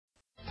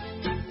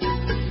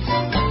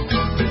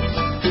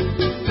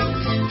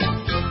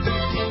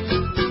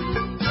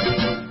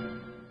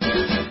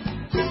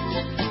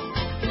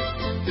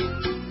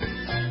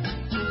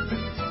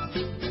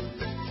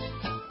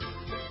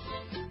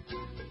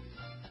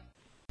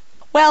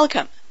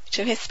Welcome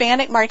to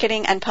Hispanic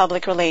Marketing and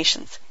Public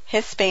Relations,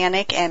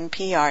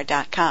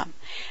 HispanicMPR.com.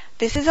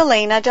 This is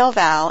Elena Del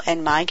Val,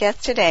 and my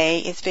guest today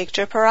is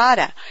Victor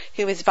Parada,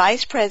 who is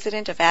Vice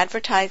President of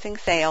Advertising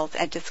Sales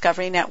at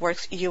Discovery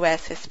Network's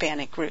U.S.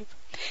 Hispanic Group.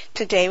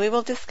 Today we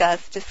will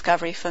discuss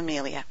Discovery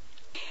Familia.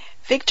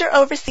 Victor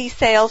oversees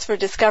sales for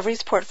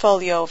Discovery's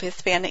portfolio of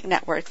Hispanic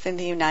networks in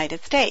the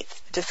United States,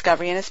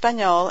 Discovery en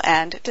Español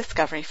and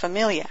Discovery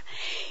Familia.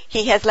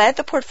 He has led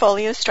the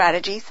portfolio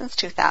strategy since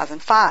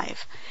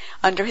 2005.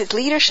 Under his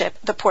leadership,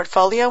 the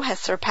portfolio has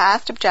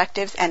surpassed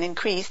objectives and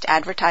increased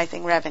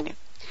advertising revenue.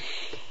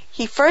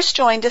 He first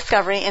joined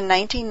Discovery in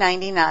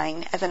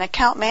 1999 as an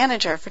account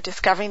manager for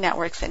Discovery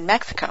Networks in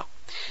Mexico.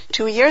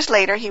 2 years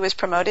later, he was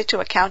promoted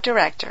to account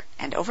director,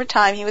 and over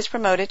time he was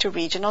promoted to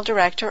regional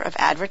director of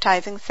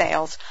advertising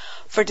sales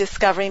for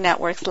Discovery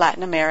Networks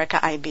Latin America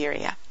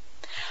Iberia.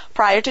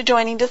 Prior to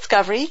joining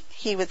Discovery,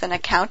 he was an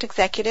account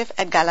executive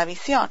at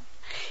Galavisión.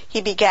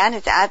 He began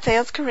his ad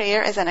sales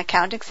career as an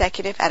account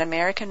executive at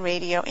American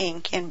Radio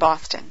Inc. in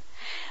Boston.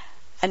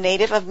 A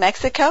native of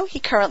Mexico,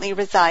 he currently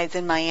resides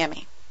in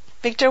Miami.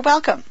 Victor,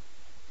 welcome.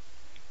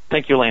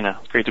 Thank you, Elena.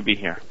 It's great to be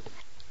here.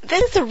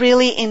 This is a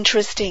really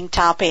interesting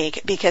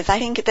topic because I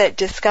think that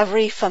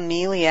Discovery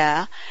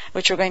Familia,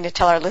 which we're going to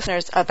tell our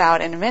listeners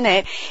about in a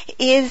minute,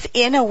 is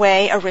in a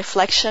way a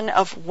reflection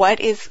of what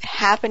is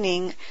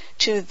happening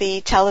to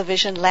the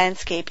television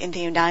landscape in the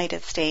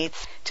United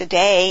States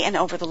today and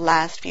over the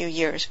last few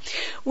years.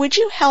 Would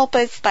you help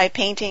us by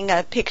painting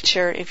a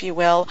picture, if you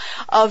will,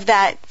 of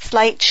that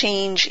slight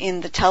change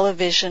in the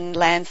television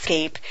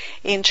landscape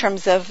in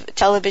terms of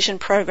television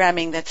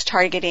programming that's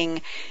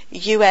targeting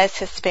U.S.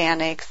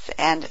 Hispanics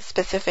and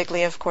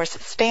specifically, of course,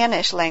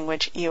 Spanish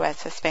language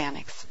U.S.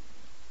 Hispanics?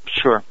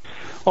 Sure.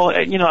 Well,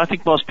 I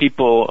think most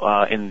people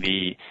in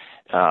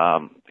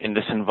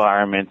this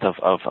environment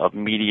of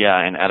media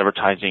and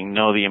advertising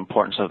know the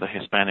importance of the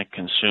Hispanic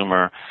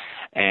consumer.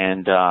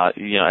 And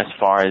as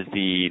far as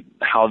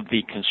how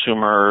the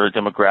consumer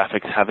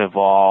demographics have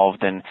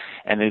evolved, and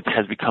it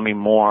has become a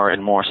more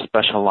and more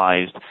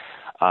specialized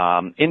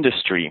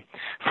industry.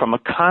 From a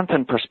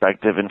content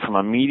perspective and from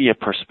a media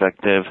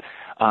perspective,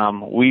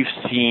 we've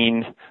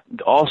seen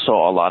also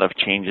a lot of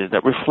changes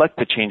that reflect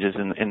the changes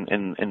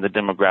in the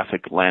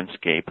demographic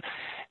landscape.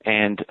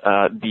 And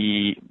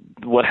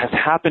what has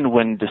happened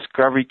when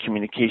Discovery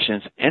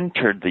Communications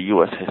entered the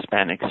U.S.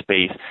 Hispanic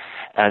space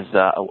as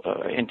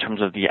in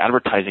terms of the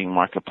advertising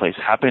marketplace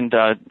happened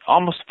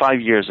almost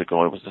 5 years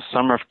ago. It was the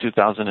summer of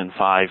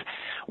 2005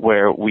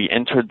 where we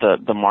entered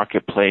the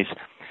marketplace.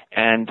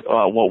 And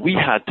what we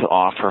had to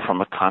offer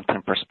from a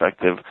content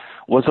perspective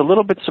was a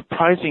little bit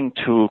surprising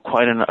to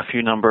quite a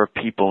few number of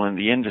people in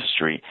the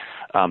industry,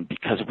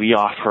 because we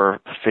offer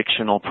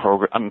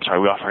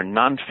we offer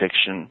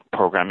nonfiction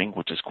programming,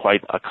 which is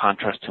quite a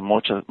contrast to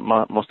most of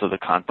the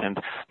content,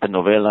 the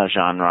novela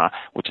genre,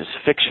 which is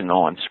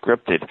fictional and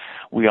scripted.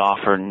 We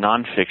offer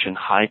nonfiction,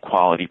 high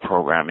quality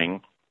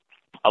programming.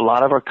 A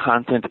lot of our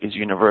content is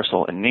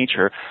universal in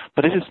nature,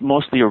 but it is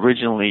mostly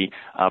originally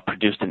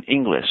produced in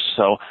English.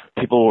 So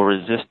people were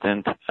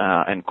resistant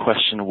and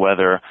question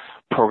whether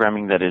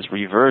programming that is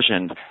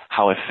reversioned,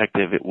 how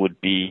effective it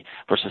would be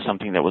versus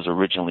something that was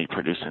originally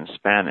produced in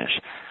Spanish.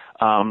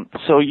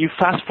 So you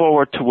fast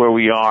forward to where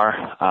we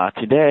are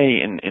today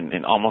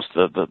in almost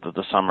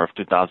the summer of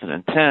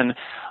 2010,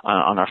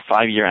 on our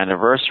 5-year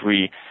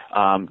anniversary.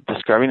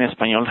 Discovery en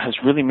Español has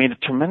really made a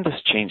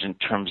tremendous change in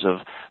terms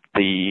of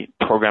the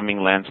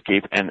programming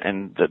landscape,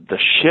 and the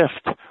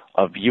shift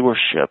of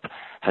viewership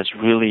has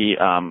really,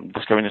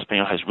 Discovery en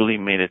Español has really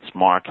made its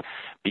mark,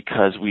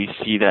 because we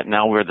see that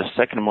now we're the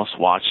second most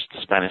watched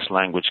Spanish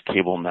language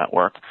cable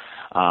network,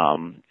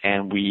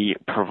 and we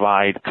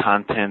provide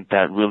content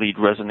that really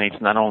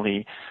resonates not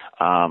only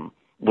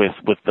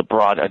with the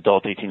broad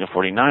adult 18 to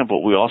 49, but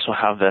we also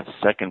have that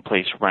second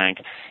place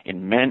rank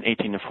in men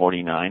 18 to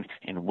 49,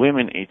 in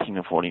women 18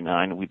 to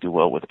 49. We do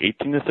well with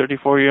 18 to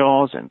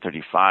 34-year-olds and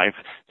 35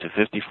 to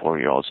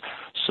 54-year-olds.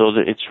 So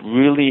that it's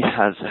really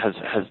has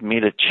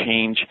made a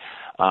change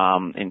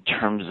in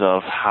terms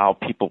of how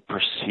people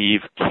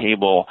perceive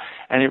cable,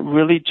 and it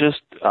really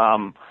just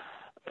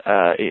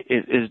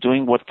is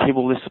doing what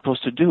cable is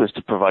supposed to do, is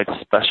to provide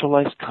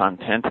specialized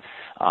content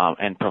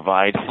and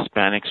provide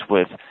Hispanics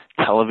with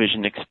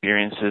television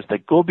experiences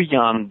that go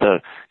beyond the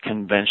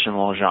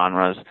conventional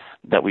genres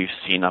that we've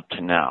seen up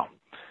to now.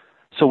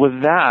 So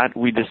with that,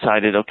 we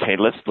decided, okay,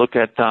 let's look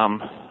at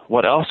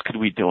what else could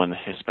we do in the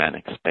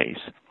Hispanic space.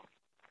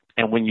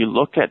 And when you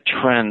look at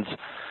trends,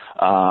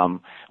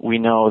 we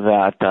know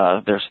that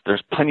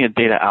there's plenty of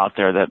data out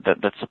there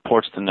that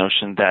supports the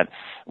notion that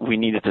we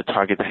needed to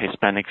target the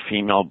Hispanic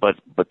female, but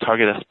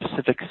target a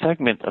specific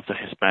segment of the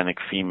Hispanic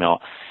female,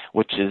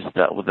 which is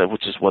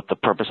what the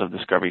purpose of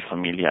Discovery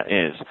Familia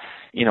is.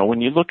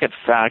 When you look at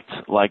facts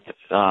like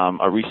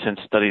a recent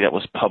study that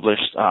was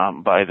published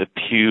by the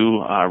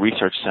Pew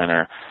Research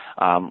Center,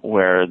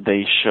 where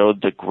they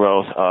showed the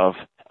growth of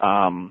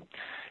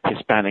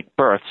Hispanic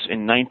births.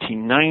 In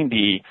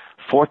 1990,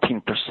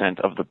 14%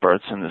 of the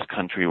births in this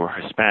country were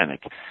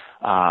Hispanic.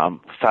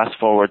 Fast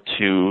forward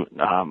to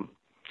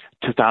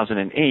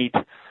 2008,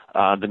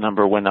 the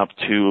number went up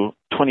to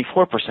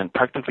 24%.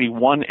 Practically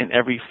 1 in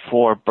every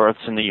 4 births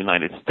in the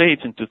United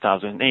States in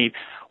 2008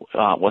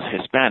 was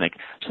Hispanic.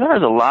 So there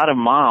is a lot of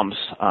moms.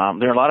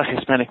 There are a lot of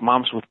Hispanic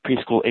moms with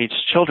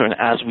preschool-aged children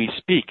as we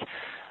speak.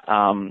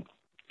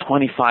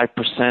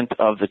 25%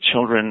 of the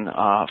children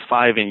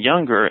 5 and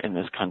younger in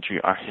this country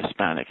are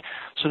Hispanic.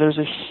 So there's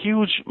a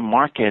huge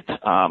market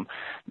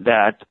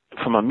that,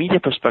 from a media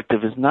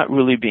perspective, is not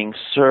really being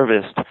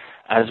serviced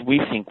as we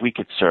think we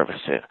could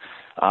service it.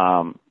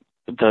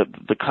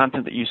 The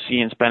content that you see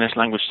in Spanish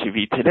language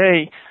TV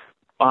today,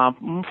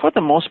 for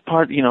the most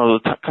part,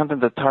 the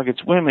content that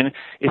targets women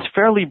is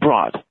fairly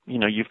broad.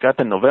 You've got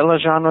the novela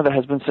genre that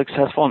has been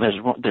successful, and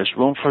there's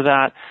room for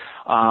that.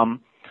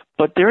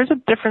 But there is a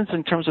difference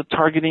in terms of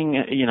targeting.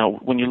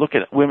 When you look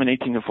at women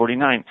 18 to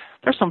 49,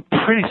 there's some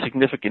pretty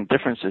significant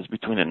differences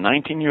between a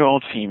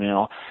 19-year-old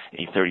female,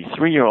 a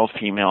 33-year-old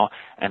female,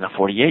 and a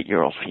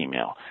 48-year-old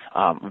female.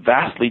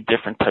 Vastly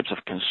different types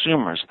of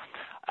consumers.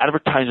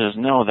 Advertisers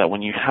know that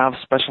when you have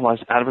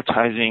specialized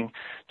advertising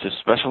to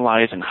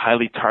specialize in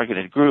highly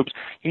targeted groups,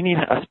 you need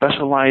a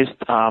specialized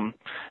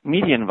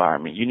media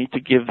environment. You need to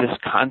give this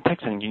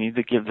context, and you need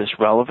to give this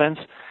relevance.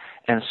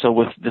 And so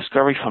with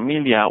Discovery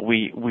Familia,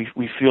 we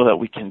feel that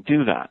we can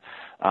do that.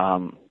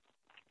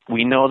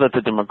 We know that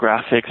the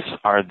demographics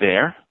are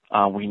there.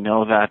 We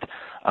know that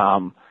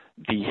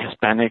the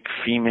Hispanic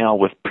female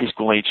with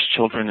preschool-aged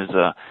children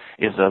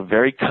is a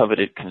very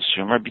coveted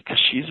consumer because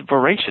she's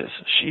voracious.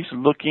 She's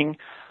looking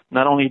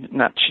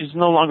she's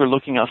no longer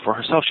looking out for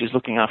herself. She's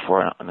looking out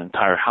for an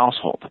entire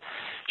household.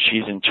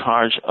 She's in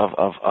charge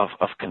of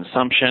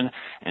consumption,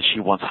 and she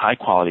wants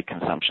high-quality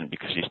consumption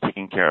because she's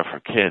taking care of her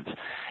kids.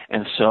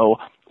 And so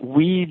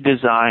we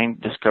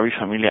designed Discovery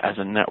Familia as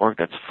a network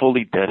that's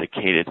fully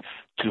dedicated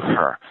to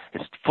her.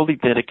 It's fully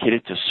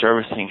dedicated to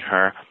servicing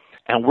her,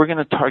 and we're going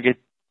to target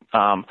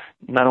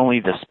not only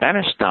the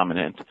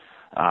Spanish-dominant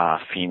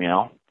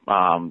female,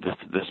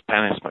 the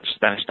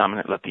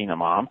Spanish-dominant Latina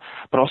mom,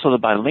 but also the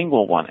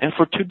bilingual one, and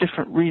for 2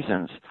 different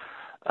reasons.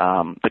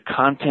 The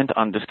content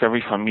on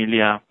Discovery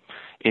Familia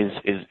is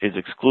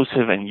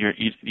exclusive, and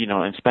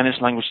in Spanish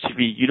language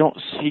TV, you don't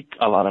seek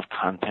a lot of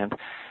content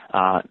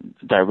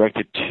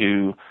directed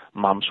to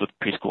moms with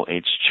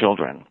preschool-aged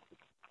children.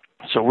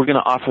 So we're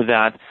going to offer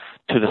that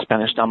to the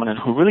Spanish-dominant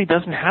who really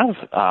doesn't have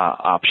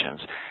options,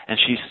 and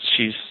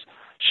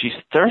she's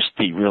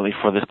thirsty really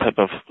for this type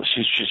of.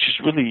 She's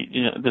really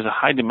there's a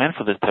high demand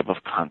for this type of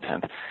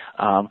content,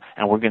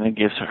 and we're going to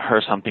give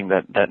her something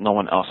that no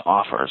one else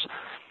offers.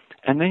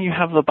 And then you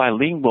have the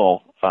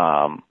bilingual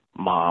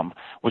mom,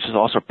 which is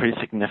also a pretty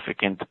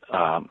significant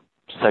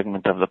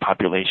segment of the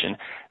population.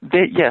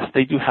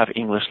 They do have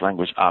English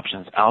language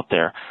options out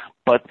there,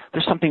 but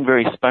there's something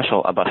very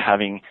special about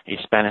having a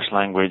Spanish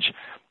language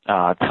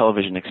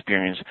television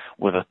experience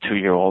with a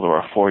 2-year-old or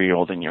a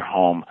 4-year-old in your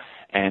home,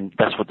 and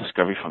that's what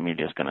Discovery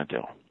Familia is going to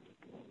do.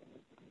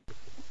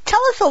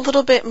 Tell us a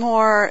little bit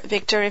more,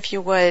 Victor, if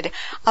you would,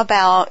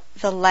 about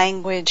the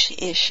language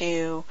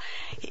issue,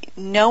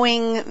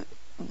 knowing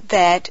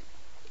that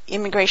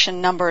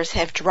immigration numbers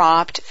have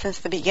dropped since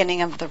the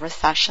beginning of the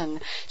recession,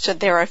 so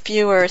there are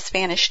fewer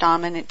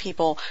Spanish-dominant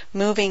people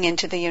moving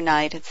into the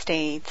United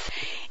States,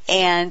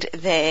 and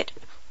that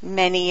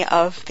many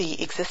of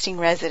the existing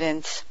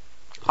residents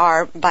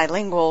are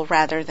bilingual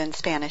rather than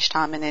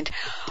Spanish-dominant.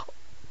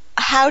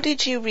 How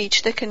did you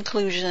reach the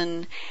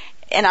conclusion,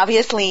 and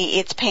obviously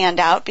it's panned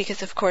out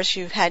because of course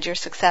you've had your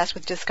success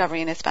with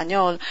Discovery en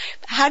Español,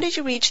 how did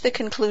you reach the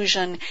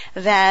conclusion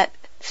that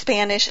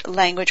Spanish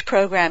language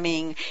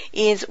programming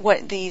is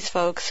what these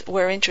folks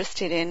were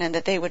interested in and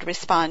that they would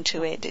respond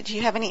to it? Do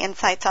you have any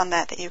insights on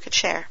that you could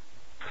share?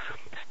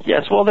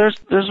 Yes, well,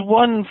 there's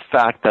one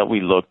fact that we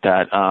looked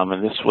at,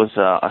 and this was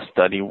a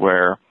study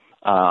where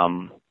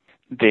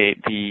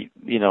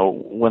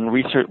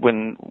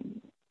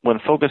when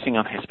focusing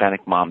on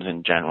Hispanic moms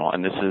in general,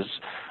 and this is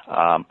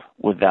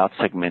without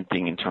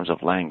segmenting in terms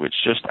of language,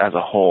 just as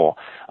a whole,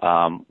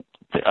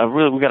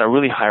 we got a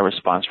really high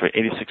response rate,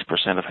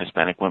 86% of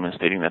Hispanic women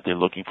stating that they're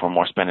looking for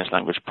more Spanish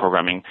language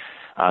programming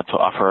to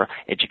offer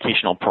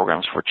educational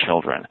programs for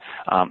children,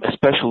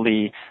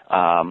 especially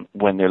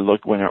when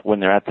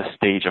they're at the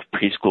stage of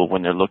preschool,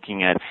 when they're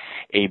looking at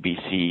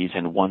ABCs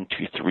and 1,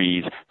 2,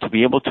 3s. To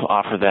be able to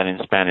offer that in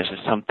Spanish is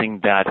something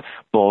that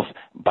both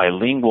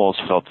bilinguals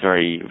felt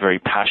very, very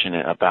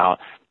passionate about.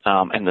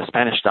 And the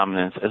Spanish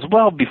dominance as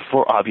well,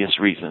 for obvious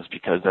reasons,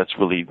 because that's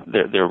really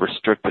they're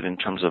restricted in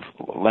terms of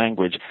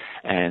language,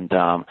 and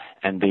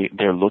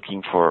they're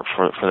looking for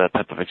that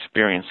type of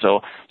experience.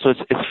 So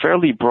it's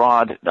fairly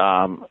broad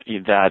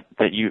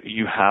that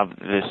you have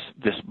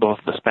this both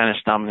the Spanish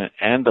dominant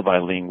and the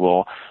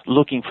bilingual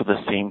looking for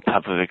the same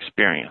type of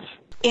experience.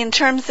 In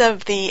terms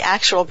of the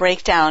actual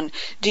breakdown,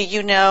 do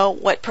you know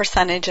what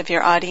percentage of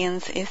your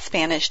audience is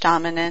Spanish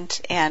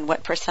dominant and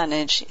what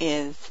percentage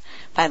is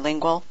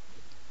bilingual?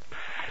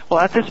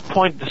 Well, at this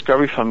point,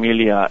 Discovery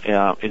Familia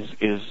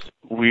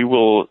we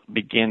will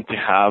begin to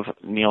have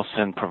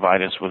Nielsen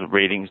provide us with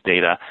ratings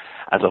data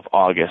as of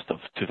August of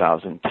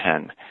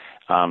 2010.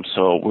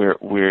 So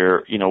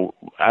we're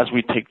as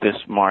we take this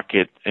network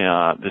into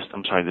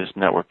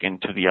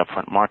the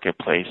upfront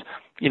marketplace,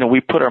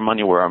 we put our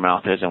money where our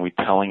mouth is, and we're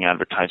telling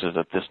advertisers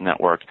that this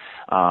network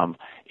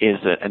is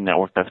a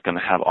network that's going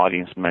to have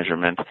audience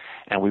measurement,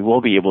 and we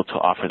will be able to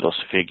offer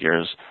those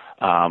figures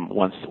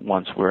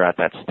once we're at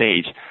that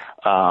stage.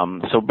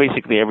 So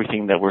basically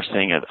everything that we're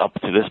saying up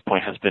to this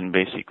point has been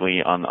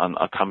basically on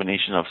a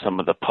combination of some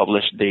of the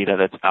published data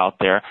that's out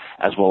there,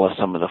 as well as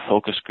some of the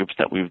focus groups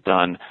that we've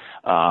done.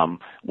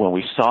 When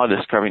we saw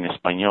Discovery en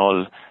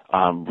Español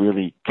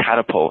really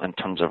catapult in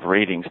terms of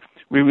ratings,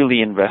 we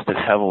really invested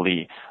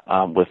heavily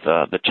with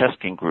the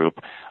Cheskin Group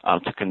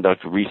to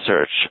conduct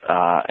research,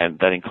 and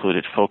that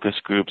included focus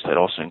groups, that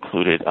also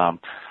included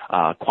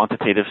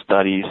quantitative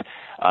studies,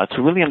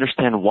 to really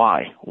understand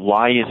why.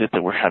 Why is it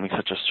that we're having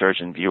such a surge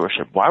in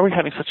viewership? Why are we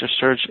having such a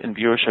surge in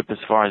viewership as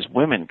far as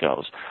women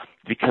goes?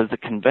 Because the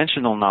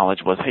conventional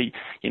knowledge was, hey,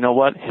 you know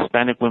what?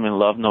 Hispanic women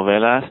love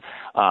novelas,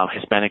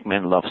 Hispanic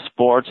men love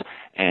sports,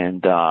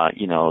 and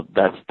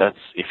that's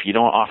if you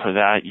don't offer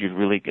that,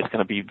 it's going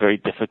to be very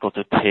difficult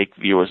to take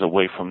viewers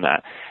away from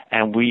that.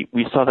 And we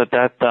saw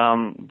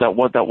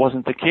that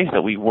wasn't the case.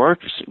 That we were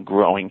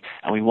growing,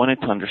 and we wanted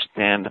to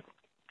understand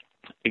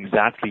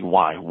exactly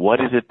why.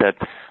 What is it that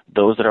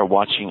those that are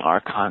watching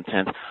our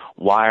content,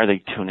 why are they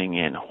tuning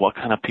in? What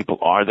kind of people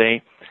are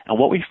they? And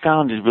what we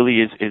found is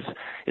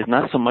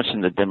not so much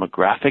in the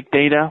demographic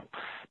data,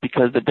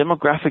 because the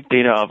demographic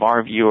data of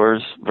our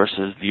viewers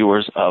versus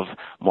viewers of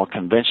more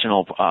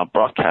conventional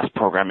broadcast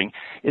programming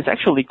is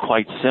actually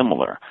quite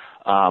similar.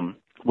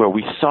 Where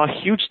we saw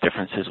huge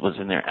differences was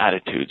in their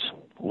attitudes,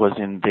 was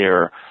in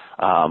their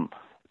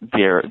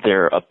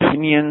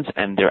opinions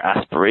and their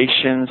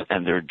aspirations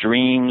and their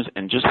dreams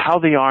and just how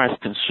they are as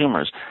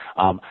consumers.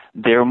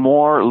 They're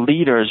more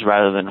leaders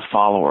rather than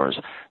followers.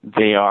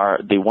 They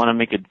want to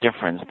make a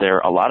difference.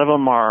 A lot of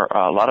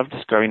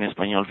Discovery en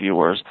Español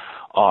viewers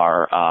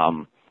are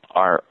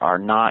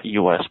not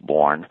U.S.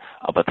 born,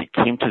 but they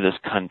came to this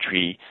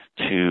country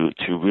to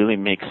really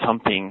make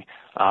something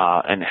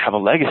and have a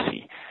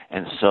legacy.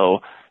 And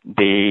so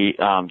they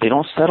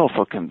don't settle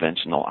for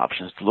conventional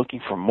options. They're looking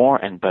for more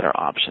and better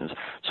options.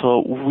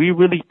 So we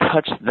really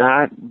touched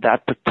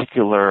that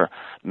particular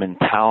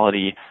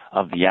mentality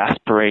of the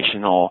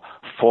aspirational,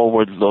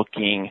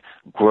 forward-looking,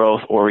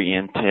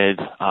 growth-oriented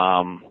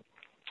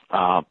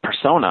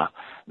persona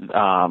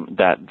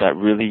that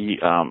really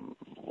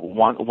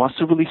wants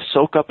to really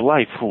soak up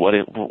life for what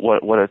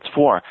it's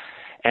for.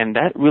 And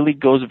that really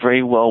goes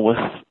very well with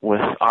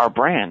our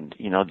brand.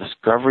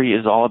 Discovery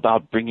is all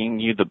about bringing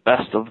you the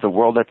best of the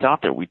world that's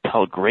out there. We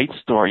tell great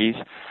stories.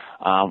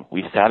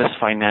 We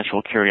satisfy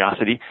natural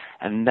curiosity,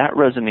 and that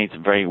resonates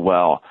very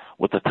well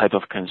with the type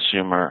of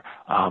consumer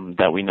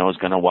that we know is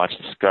going to watch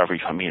Discovery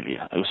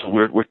Familia. So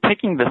we're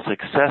taking the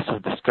success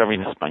of Discovery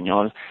en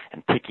Español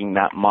and taking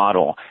that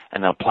model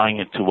and applying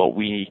it to what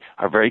we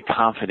are very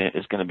confident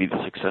is going to be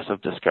the success of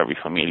Discovery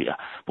Familia.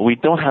 But we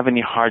don't have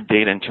any hard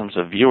data in terms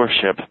of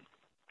viewership,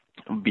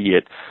 be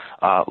it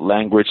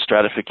language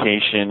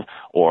stratification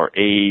or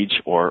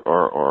age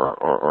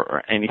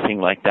or anything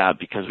like that,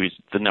 because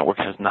the network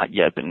has not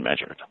yet been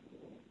measured.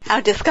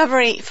 Now,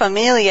 Discovery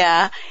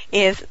Familia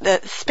is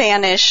the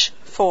Spanish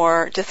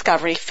for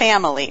Discovery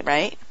Family,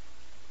 right?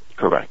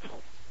 Correct.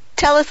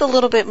 Tell us a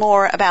little bit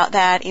more about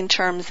that in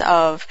terms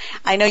of,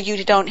 I know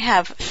you don't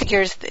have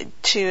figures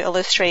to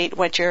illustrate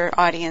what your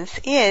audience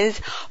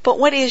is, but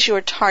what is your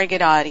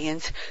target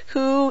audience?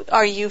 Who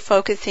are you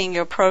focusing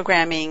your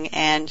programming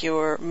and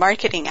your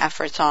marketing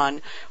efforts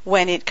on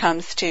when it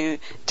comes to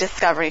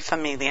Discovery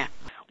Familia?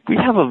 We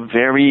have a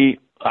very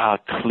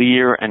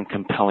clear and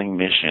compelling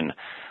mission,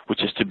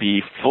 which is to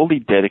be fully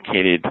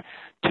dedicated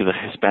to the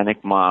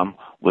Hispanic mom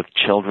with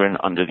children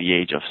under the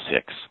age of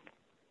 6.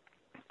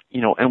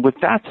 And with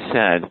that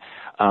said,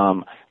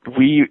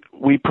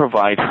 we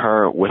provide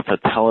her with a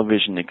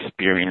television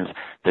experience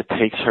that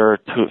takes her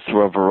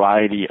through a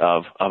variety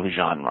of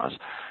genres.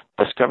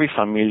 Discovery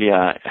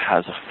Familia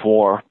has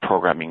 4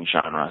 programming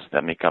genres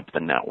that make up the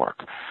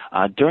network.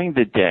 During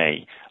the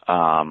day,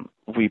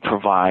 we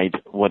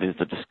provide what is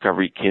the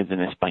Discovery Kids en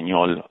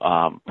Español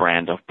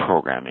brand of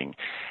programming.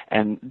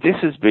 And this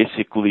is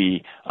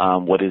basically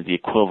what is the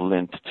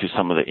equivalent to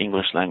some of the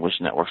English language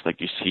networks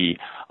like you see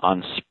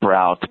on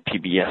Sprout,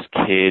 PBS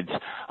Kids,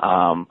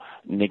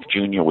 Nick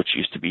Jr., which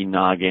used to be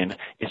Noggin.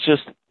 It's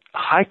just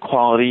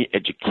high-quality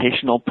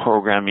educational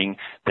programming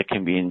that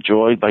can be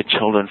enjoyed by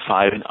children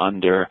 5 and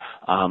under,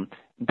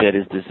 that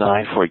is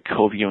designed for a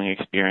co-viewing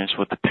experience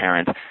with the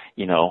parent.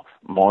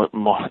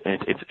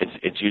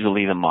 It's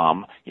usually the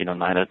mom.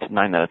 9 out of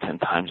 10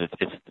 times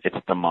it's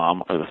the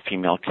mom or the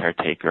female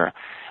caretaker.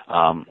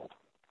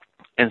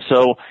 And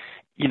so,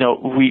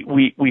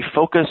 we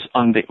focus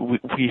on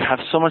we have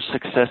so much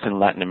success in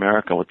Latin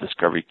America with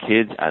Discovery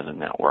Kids as a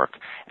network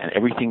and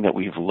everything that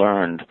we've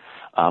learned,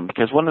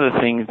 because one of the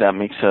things that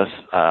makes us,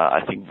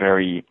 I think,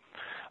 very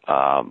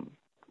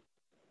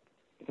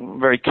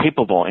very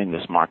capable in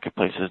this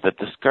marketplace is that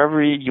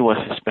Discovery U.S.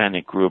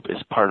 Hispanic Group is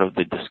part of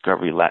the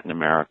Discovery Latin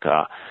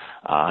America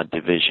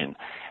division.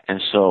 And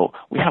so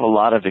we have a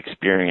lot of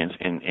experience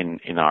in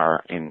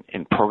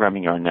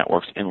programming our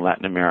networks in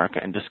Latin America,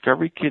 and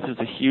Discovery Kids is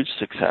a huge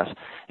success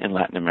in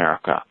Latin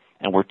America.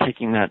 And we're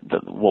taking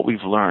what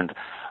we've learned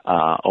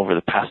over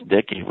the past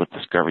decade with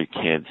Discovery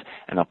Kids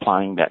and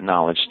applying that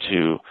knowledge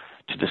to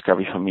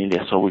Discovery Familia.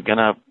 So we're going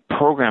to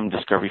program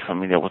Discovery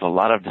Familia with a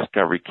lot of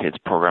Discovery Kids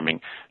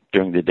programming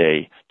during the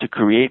day to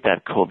create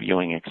that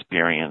co-viewing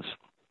experience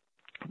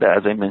that,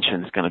 as I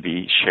mentioned, is going to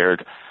be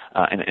shared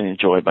and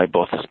enjoyed by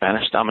both the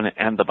Spanish dominant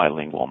and the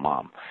bilingual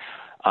mom.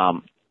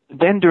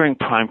 Then during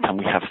prime time,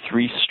 we have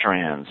 3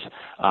 strands,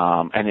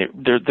 and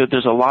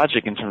there's a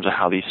logic in terms of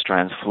how these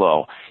strands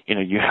flow. You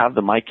know, you have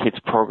the My Kids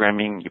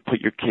programming, you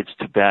put your kids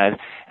to bed,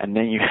 and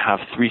then you have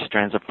 3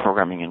 strands of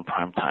programming in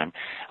prime time.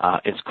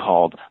 It's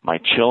called My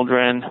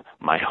Children,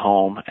 My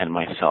Home, and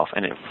Myself,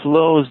 and it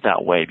flows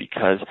that way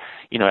because,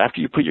 you know,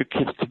 after you put your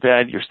kids to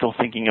bed, you're still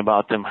thinking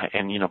about them,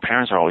 and, you know,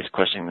 parents are always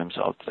questioning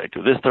themselves, did I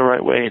do this the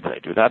right way? Did I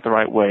do that the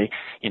right way?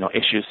 You know,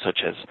 issues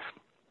such as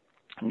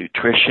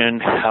nutrition,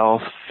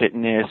 health,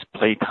 fitness,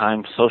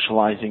 playtime,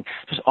 socializing,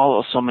 just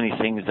so many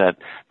things that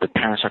the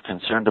parents are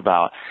concerned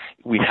about.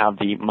 We have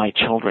the My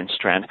Children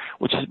strand,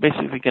 which is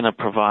basically going to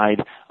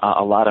provide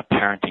a lot of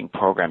parenting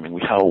programming.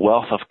 We have a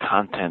wealth of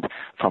content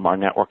from our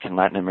network in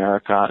Latin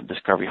America,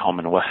 Discovery Home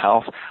and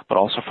Health, but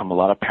also from a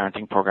lot of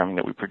parenting programming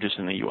that we produce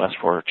in the U.S.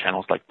 for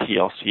channels like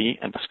TLC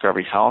and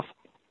Discovery Health.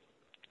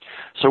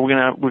 So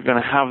we're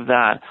gonna have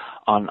that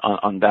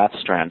on that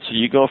strand. So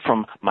you go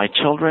from My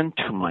Children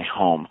to My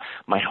Home.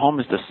 My Home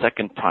is the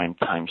second prime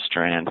time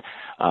strand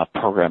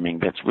programming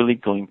that's really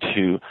going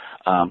to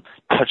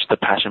touch the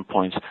passion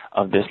points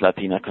of this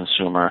Latina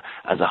consumer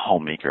as a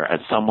homemaker, as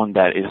someone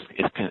that is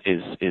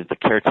the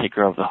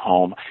caretaker of the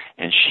home,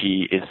 and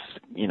she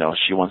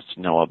wants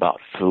to know about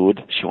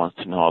food. She wants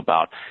to know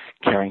about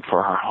caring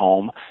for her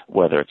home,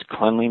 whether it's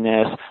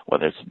cleanliness,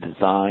 whether it's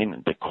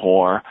design,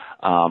 decor.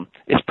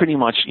 It's pretty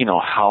much, you know,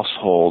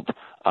 household.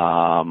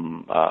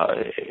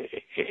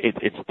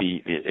 It's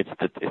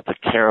the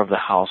care of the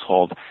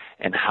household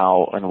and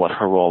what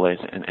her role is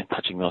in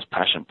touching those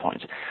passion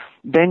points.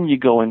 Then you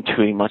go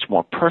into a much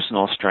more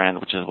personal strand,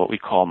 which is what we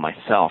call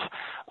Myself.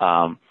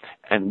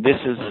 And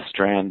this is a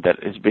strand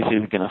that is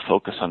basically going to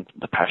focus on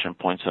the passion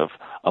points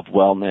of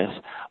wellness,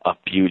 of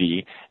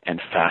beauty,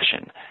 and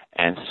fashion.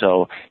 And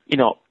so, you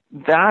know,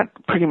 that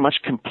pretty much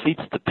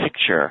completes the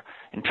picture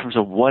in terms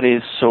of what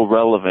is so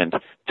relevant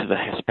to the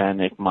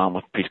Hispanic mom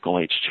with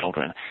preschool-age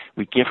children.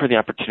 We give her the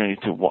opportunity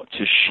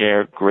to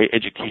share great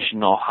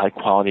educational,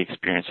 high-quality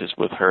experiences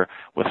with her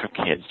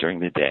kids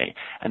during the day.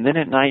 And then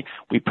at night,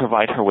 we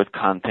provide her with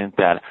content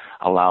that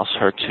allows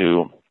her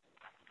to,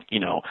 you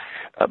know,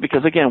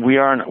 because again,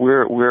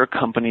 we're a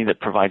company that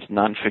provides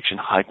nonfiction,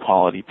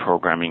 high-quality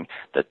programming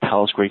that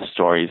tells great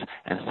stories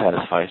and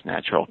satisfies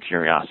natural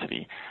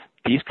curiosity.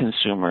 These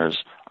consumers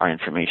are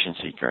information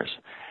seekers.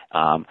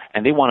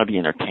 And they want to be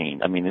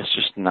entertained. I mean, it's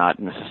just not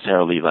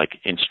necessarily like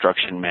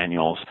instruction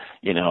manuals,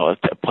 you know,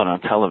 to put on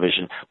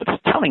television, but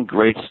it's telling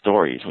great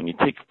stories. When you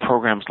take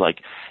programs like,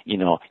 you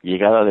know,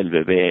 Llegada del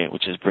Bebé,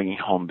 which is bringing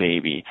home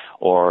baby,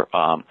 or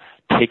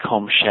Take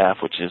Home Chef,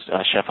 which is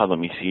Chef a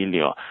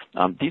Domicilio.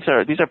 These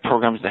are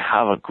programs that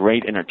have a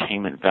great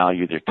entertainment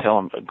value. They're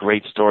telling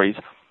great stories,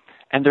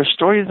 and they're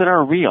stories that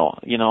are real,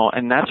 you know,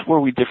 and that's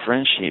where we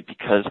differentiate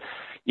because,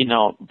 you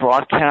know,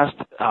 broadcast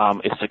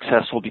is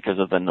successful because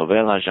of the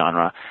novela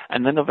genre,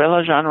 and the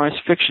novela genre is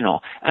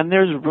fictional, and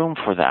there's room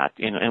for that,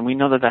 you know, and we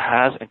know that it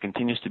has and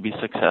continues to be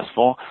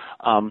successful.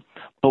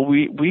 But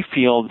we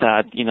feel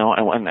that, you know,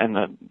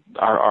 and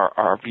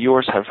our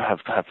viewers have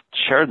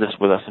shared this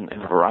with us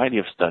in a variety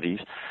of studies,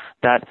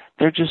 that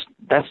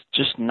that's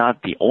just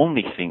not the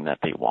only thing that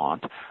they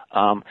want.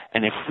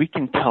 And if we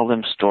can tell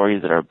them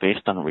stories that are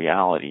based on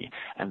reality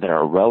and that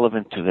are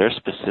relevant to their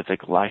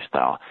specific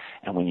lifestyle,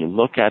 and when you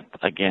look at,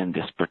 again,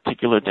 this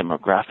particular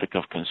demographic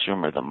of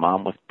consumer, the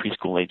mom with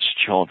preschool-age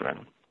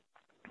children,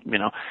 you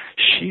know,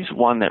 she's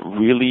one that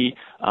really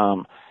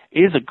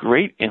is a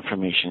great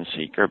information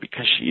seeker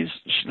because she's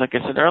like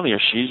I said earlier,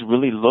 she's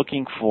really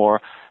looking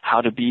for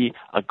how to be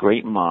a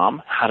great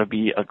mom, how to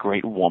be a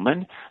great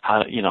woman,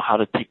 how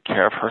to take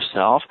care of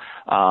herself.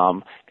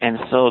 And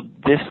so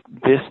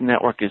this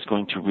network is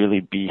going to really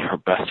be her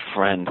best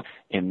friend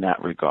in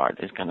that regard.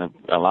 It's going to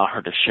allow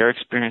her to share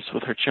experience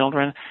with her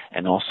children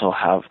and also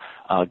have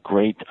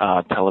great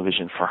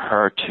television for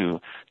her to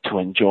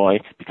enjoy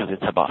because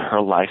it's about her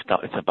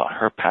lifestyle, it's about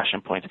her passion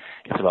points,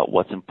 it's about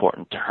what's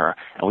important to her.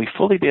 And we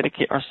fully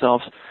dedicate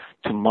ourselves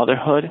to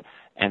motherhood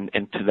and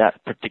to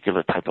that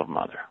particular type of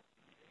mother.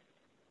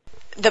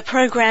 The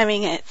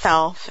programming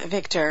itself,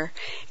 Victor,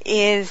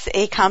 is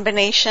a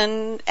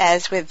combination,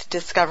 as with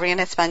Discovery en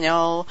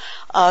Español,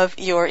 of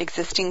your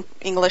existing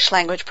English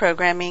language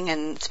programming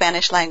and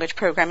Spanish language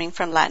programming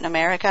from Latin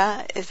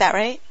America. Is that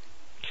right?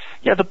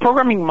 Yeah, the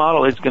programming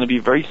model is going to be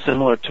very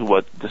similar to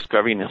what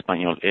Discovery in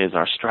Espanol is.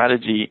 Our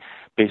strategy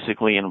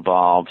basically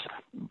involves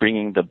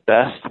bringing the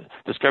best.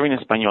 Discovery in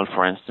Espanol,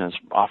 for instance,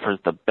 offers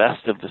the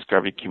best of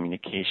Discovery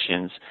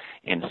communications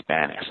in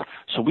Spanish.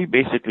 So we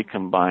basically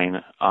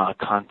combine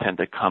content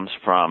that comes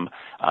from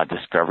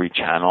Discovery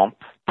Channel,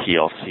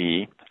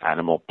 TLC,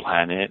 Animal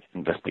Planet,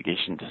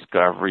 Investigation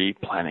Discovery,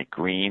 Planet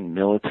Green,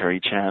 Military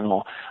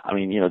Channel. I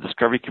mean,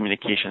 Discovery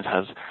Communications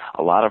has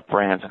a lot of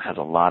brands and has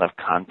a lot of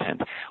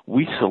content.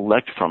 We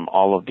select from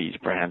all of these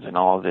brands and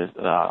all of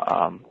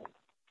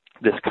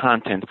this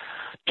content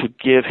to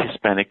give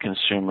Hispanic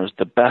consumers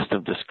the best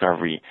of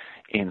Discovery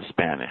in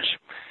Spanish.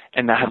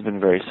 And that has been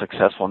very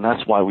successful, and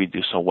that's why we do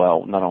so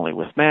well, not only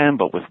with men,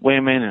 but with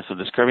women. And so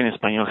Discovery in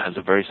Espanol has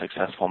a very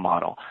successful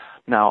model.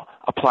 Now,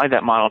 apply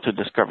that model to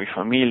Discovery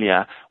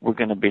Familia, we're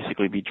going to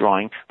basically be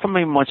drawing from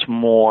a much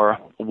more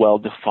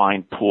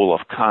well-defined pool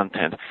of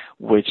content,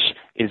 which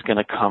is going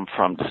to come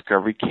from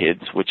Discovery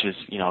Kids, which is,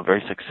 a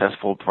very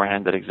successful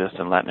brand that exists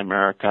in Latin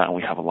America, and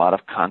we have a lot of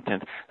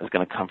content that's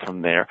going to come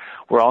from there.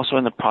 We're also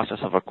in the process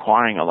of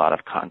acquiring a lot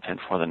of content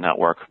for the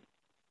network.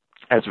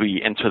 As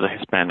we enter the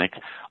Hispanic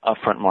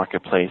upfront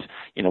marketplace,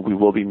 we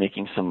will be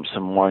making some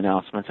more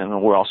announcements,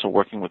 and we're also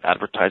working with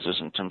advertisers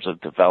in terms of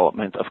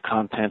development of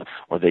content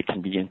where they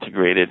can be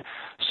integrated.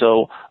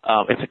 So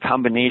it's a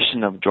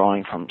combination of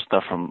drawing from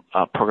stuff from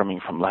programming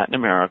from Latin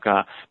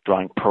America,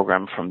 drawing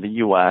program from the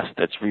U.S.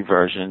 that's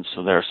reversioned.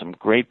 So there are some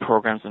great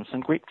programs and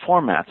some great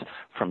formats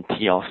from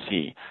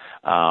TLC.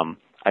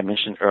 I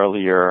mentioned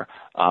earlier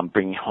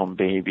Bringing Home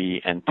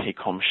Baby and Take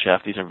Home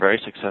Chef. These are very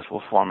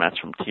successful formats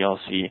from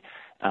TLC.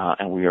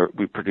 And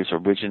we produce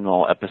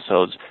original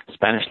episodes,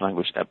 Spanish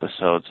language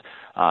episodes,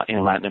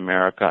 in Latin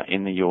America,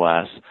 in the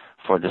U.S.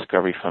 for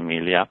Discovery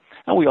Familia.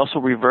 And we also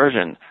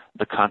reversion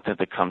the content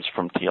that comes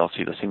from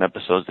TLC. The same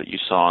episodes that you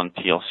saw on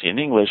TLC in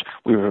English,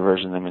 we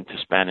reversion them into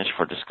Spanish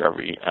for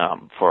Discovery,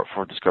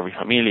 for Discovery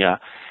Familia.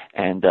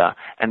 And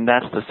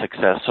that's the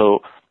success.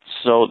 So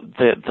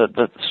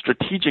the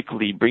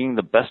strategically bringing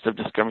the best of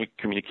Discovery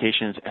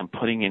Communications and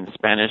putting in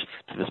Spanish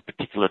to this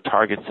particular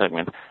target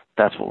segment,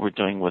 that's what we're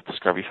doing with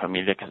Discovery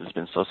Familia because it's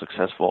been so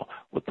successful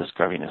with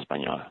Discovery in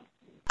Espanol.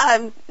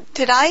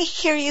 Did I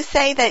hear you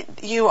say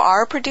that you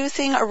are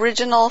producing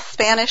original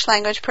Spanish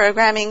language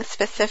programming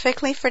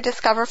specifically for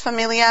Discover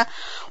Familia,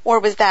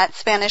 or was that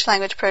Spanish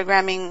language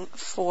programming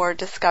for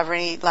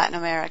Discovery Latin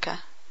America?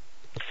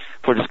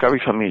 For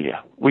Discovery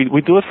Familia. We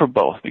do it for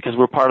both because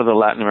we're part of the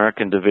Latin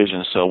American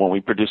division. So when we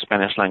produce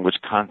Spanish language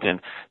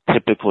content,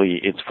 typically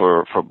it's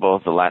for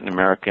both the Latin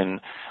American,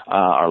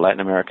 our Latin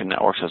American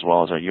networks as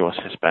well as our U.S.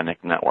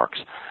 Hispanic networks.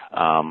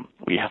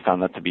 We have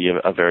found that to be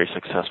a very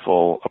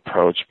successful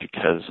approach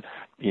because,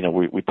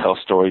 we tell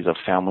stories of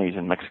families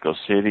in Mexico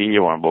City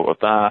or in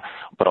Bogota,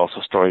 but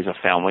also stories of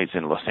families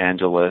in Los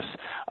Angeles,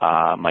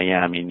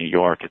 Miami, New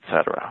York,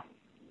 etc.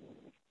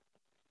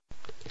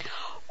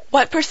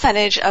 What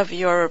percentage of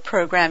your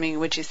programming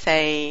would you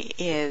say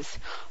is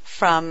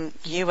from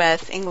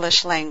U.S.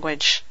 English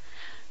language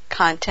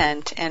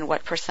content, and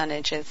what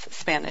percentage is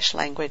Spanish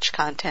language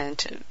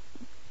content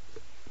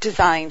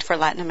designed for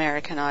Latin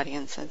American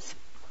audiences?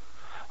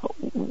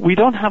 We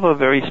don't have a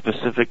very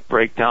specific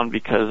breakdown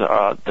because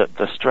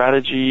the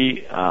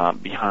strategy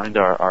behind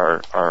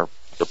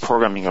the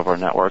programming of our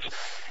networks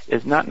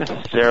is not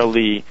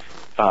necessarily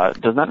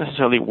does not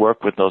necessarily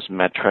work with those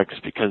metrics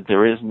because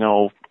there is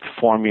no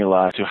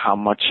formula to how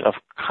much of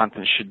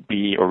content should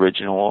be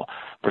original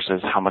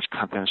versus how much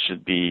content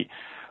should be,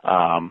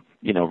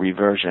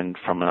 reversioned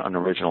from an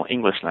original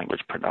English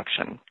language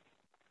production.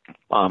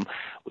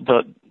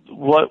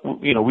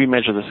 We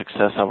measure the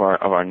success of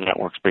our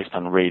networks based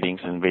on ratings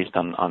and based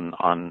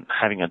on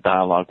having a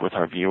dialogue with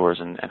our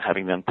viewers and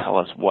having them tell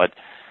us what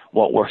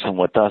works and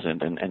what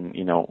doesn't, and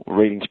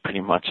ratings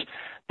pretty much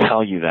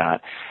tell you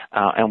that.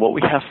 And what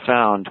we have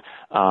found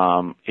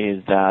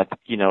is that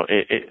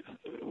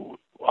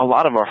a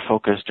lot of our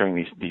focus during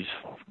these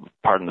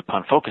pardon the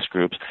pun focus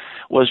groups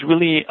was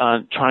really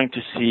trying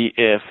to see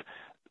if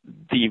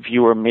the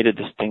viewer made a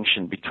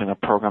distinction between a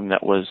program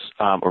that was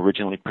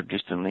originally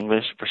produced in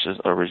English versus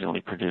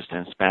originally produced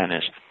in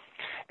Spanish.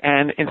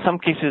 And in some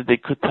cases they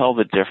could tell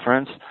the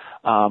difference,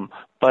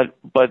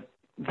 but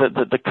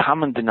the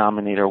common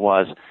denominator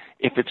was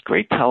if it's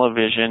great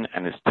television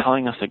and it's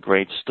telling us a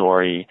great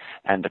story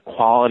and the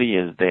quality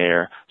is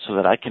there so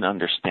that I can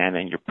understand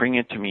and you're bringing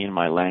it to me in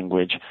my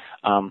language,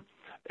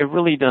 it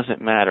really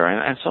doesn't matter.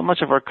 And so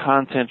much of our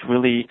content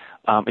really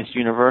is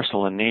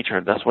universal in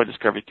nature. That's why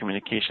Discovery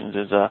Communications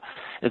is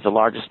the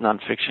largest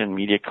nonfiction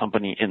media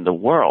company in the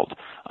world.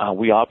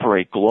 We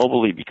operate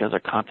globally because our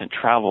content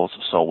travels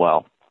so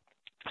well.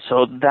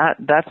 So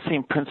that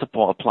same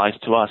principle applies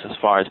to us as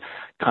far as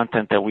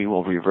content that we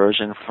will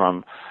reversion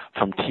from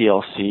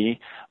TLC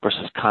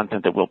versus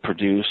content that we'll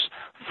produce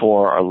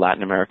for our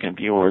Latin American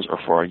viewers or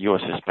for our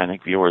U.S.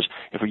 Hispanic viewers,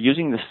 if we're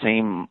using the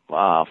same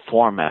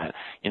format,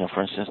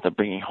 for instance, the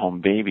Bringing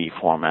Home Baby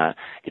format,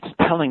 it's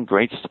telling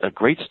a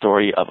great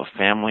story of a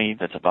family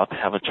that's about to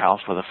have a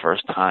child for the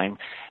first time,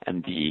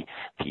 and the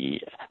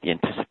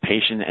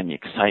anticipation and the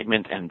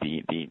excitement and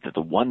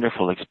the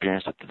wonderful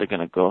experience that they're going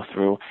to go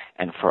through,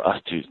 and for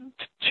us to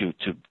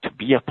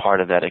be a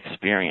part of that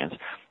experience.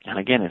 And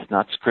again, it's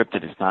not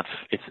scripted. It's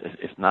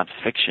not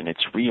fiction.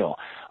 It's real.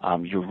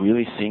 You're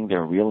really seeing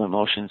their real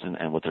emotions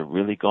and what they're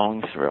really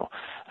going through,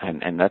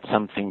 and that's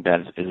something that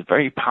is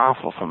very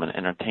powerful from an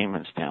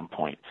entertainment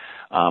standpoint.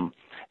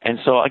 And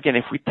so again,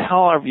 if we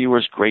tell our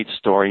viewers great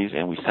stories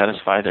and we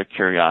satisfy their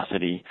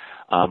curiosity,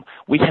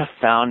 we have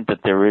found that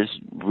there is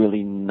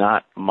really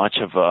not much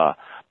of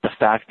the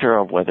factor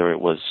of whether it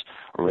was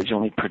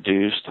originally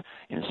produced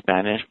in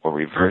Spanish or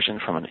reversion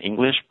from an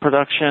English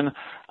production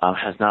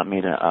has not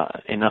made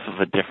enough of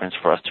a difference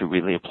for us to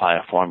really apply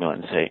a formula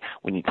and say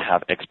we need to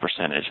have X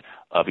percentage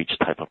of each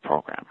type of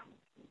program.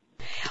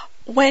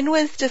 When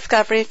was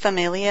Discovery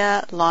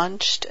Familia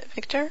launched,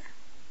 Victor?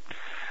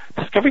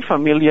 Discovery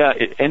Familia,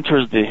 it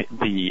enters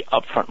the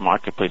upfront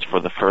marketplace for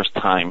the first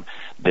time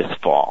this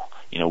fall.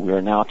 We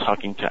are now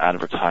talking to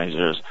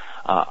advertisers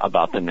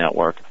about the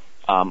network.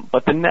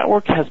 But the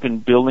network has been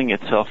building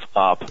itself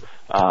up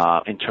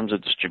in terms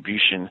of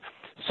distribution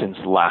since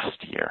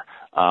last year.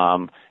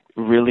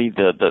 Really,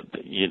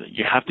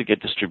 you have to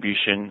get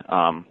distribution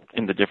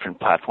in the different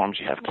platforms.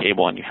 You have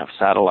cable and you have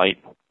satellite.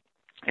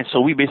 And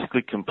so we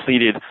basically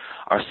completed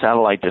our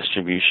satellite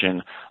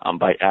distribution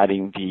by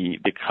adding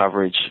the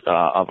coverage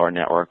of our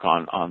network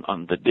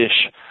on the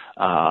Dish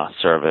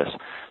service.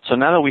 So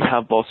now that we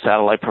have both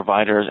satellite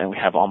providers and we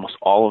have almost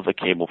all of the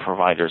cable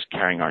providers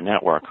carrying our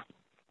network,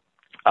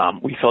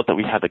 we felt that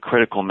we had the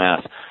critical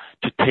mass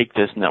to take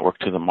this network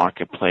to the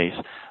marketplace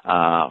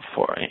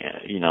for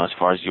as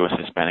far as U.S.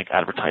 Hispanic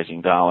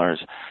advertising dollars,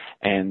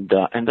 and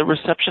the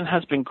reception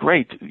has been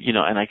great.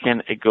 And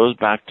again, it goes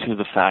back to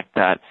the fact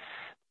that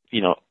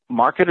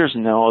marketers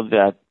know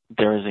that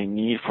there is a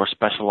need for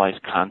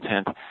specialized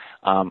content,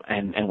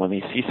 and when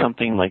they see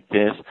something like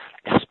this,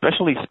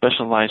 especially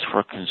specialized for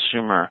a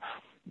consumer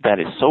that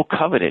is so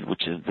coveted,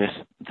 which is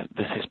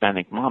this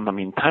Hispanic mom. I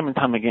mean, time and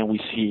time again, we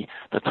see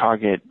the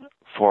target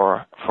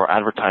for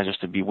advertisers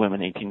to be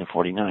women 18 to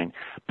 49.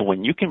 But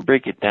when you can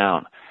break it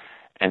down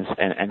and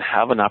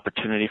have an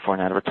opportunity for an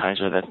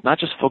advertiser that's not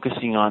just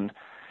focusing on,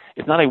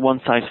 it's not a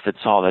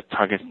one-size-fits-all that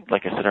targets,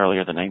 like I said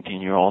earlier, the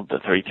 19-year-old, the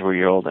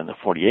 33-year-old, and the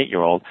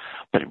 48-year-old,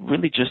 but it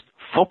really just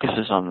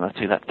focuses on, let's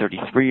say, that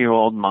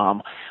 33-year-old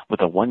mom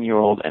with a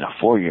 1-year-old and a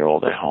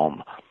 4-year-old at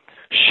home.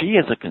 She,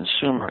 as a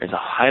consumer, is a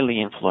highly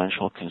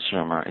influential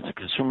consumer. It's a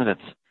consumer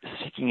that's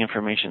seeking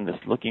information,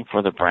 that's looking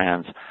for the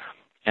brands,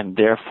 and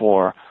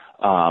therefore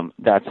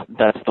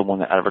that's the one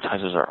that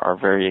advertisers are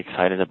very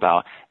excited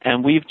about.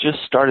 And we've just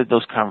started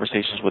those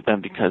conversations with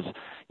them because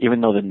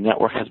even though the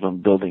network has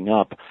been building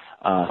up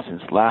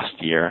since last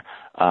year,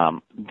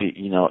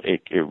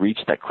 it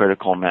reached that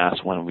critical mass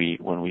when we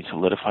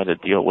solidified a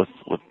deal with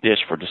Dish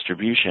for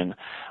distribution,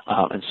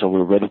 and so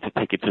we're ready to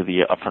take it to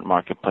the upfront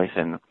marketplace.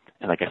 And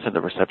like I said,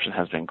 the reception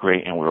has been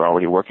great, and we're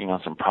already working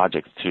on some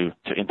projects to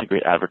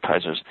integrate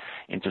advertisers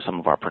into some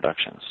of our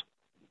productions.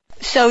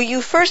 So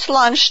you first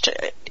launched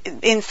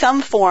in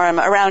some form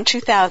around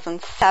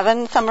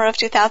 2007, summer of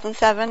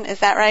 2007, is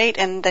that right?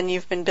 And then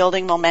you've been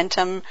building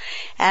momentum,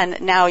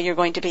 and now you're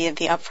going to be at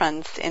the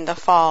upfronts in the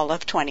fall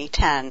of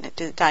 2010.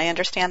 Did I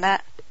understand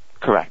that?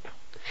 Correct.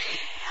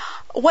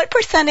 What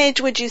percentage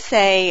would you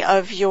say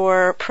of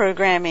your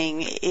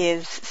programming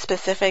is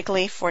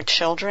specifically for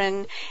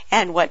children,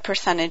 and what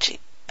percentage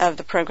of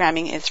the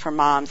programming is for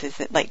moms? Is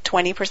it like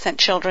 20%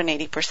 children,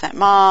 80%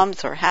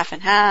 moms, or half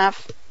and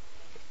half?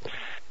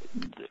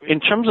 In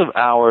terms of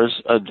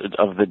hours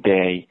of the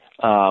day,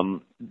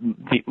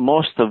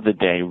 most of the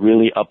day,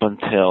 really up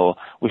until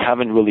we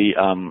haven't really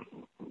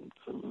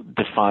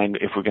defined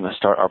if we're going to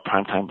start our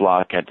primetime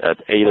block at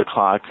 8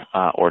 o'clock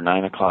or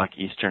 9 o'clock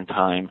Eastern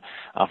time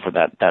for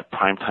that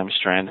primetime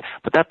strand.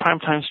 But that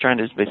primetime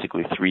strand is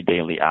basically 3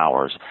 daily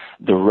hours.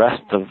 The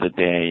rest of the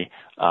day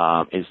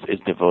is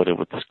devoted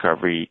with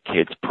Discovery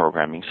Kids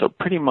programming. So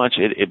pretty much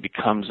it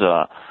becomes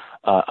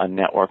a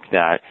network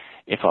that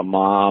if a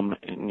mom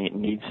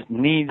needs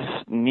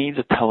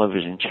a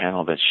television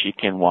channel that she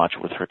can watch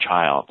with her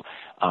child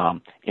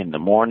in the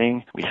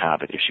morning, we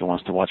have it. If she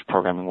wants to watch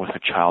programming with her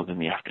child in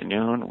the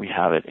afternoon, we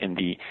have it. In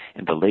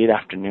the late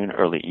afternoon,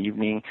 early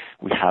evening,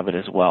 we have it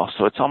as well.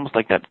 So it's almost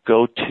like that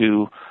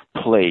go-to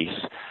place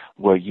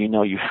where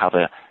you have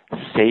a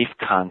safe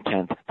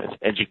content that's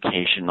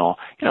educational.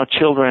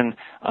 Children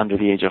under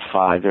the age of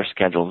 5, their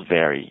schedules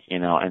vary,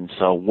 and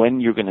so when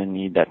you're going to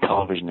need that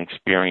television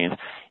experience,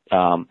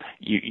 and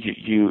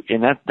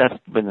that's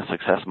been the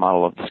success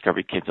model of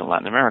Discovery Kids in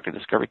Latin America.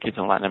 Discovery Kids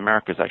in Latin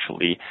America is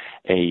actually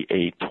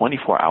a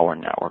 24-hour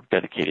network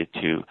dedicated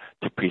to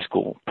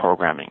preschool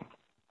programming.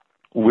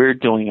 We're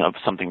doing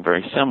something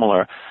very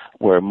similar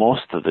where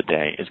most of the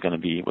day is going to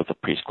be with the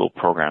preschool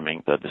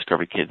programming, the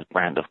Discovery Kids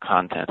brand of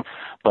content.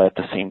 But at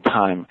the same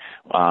time,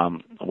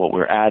 what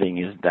we're adding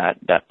is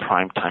that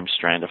prime time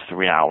strand of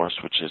 3 hours,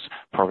 which is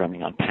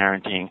programming on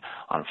parenting,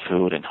 on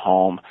food and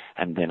home,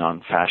 and then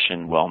on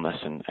fashion,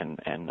 wellness,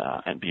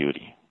 and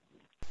beauty.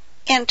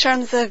 In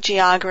terms of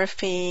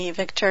geography,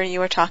 Victor, you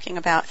were talking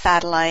about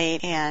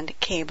satellite and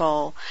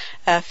cable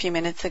a few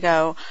minutes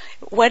ago.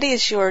 What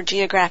is your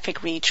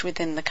geographic reach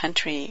within the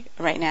country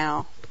right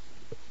now?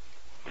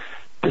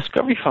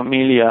 Discovery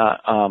Familia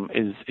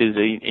is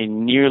a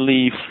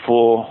nearly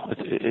full.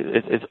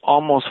 It's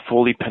almost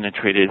fully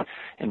penetrated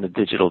in the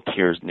digital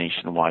tiers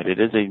nationwide. It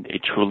is a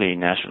truly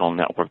national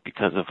network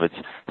because of its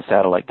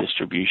satellite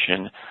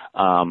distribution.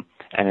 And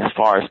as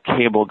far as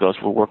cable goes,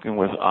 we're working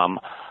with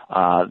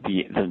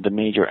the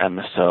major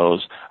MSOs.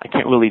 I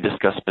can't really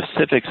discuss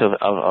specifics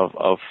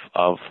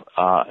of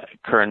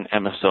current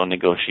MSO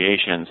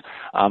negotiations,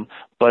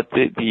 but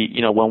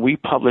when we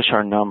publish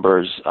our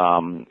numbers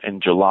in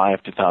July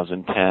of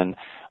 2010,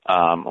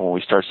 when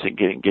we start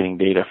getting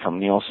data from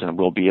Nielsen,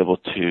 we'll be able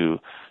to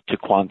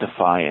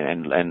quantify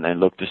and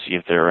look to see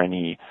if there are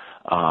any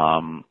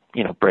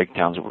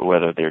breakdowns,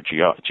 whether they're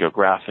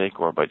geographic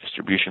or by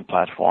distribution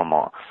platform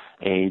or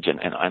age,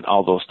 and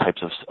all those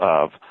types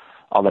of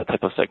all that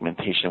type of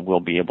segmentation.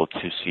 We'll be able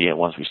to see it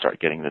once we start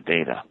getting the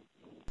data.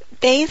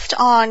 Based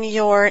on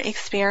your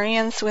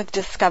experience with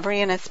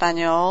Discovery en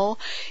Español,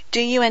 do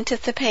you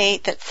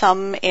anticipate that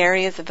some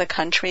areas of the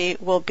country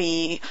will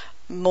be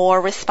more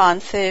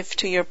responsive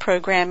to your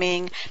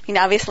programming? I mean,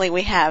 obviously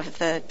we have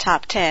the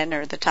top 10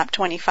 or the top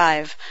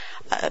 25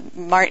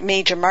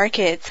 major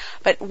markets,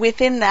 but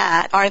within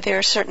that, are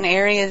there certain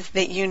areas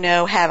that you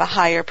know have a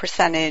higher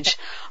percentage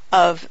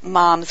of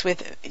moms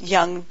with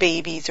young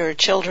babies or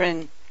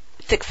children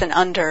 6 and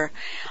under?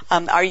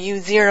 Are you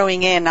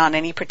zeroing in on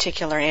any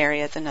particular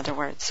areas, in other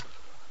words?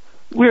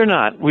 We're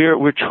not.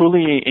 We're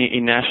truly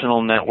a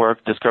national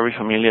network. Discovery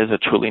Familia is a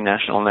truly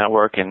national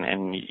network,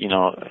 and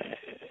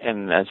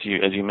as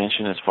you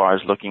mentioned, as far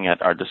as looking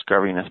at our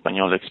Discovery en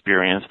Español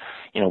experience,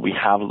 we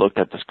have looked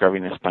at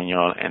Discovery en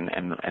Español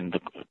and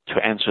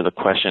to answer the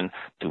question,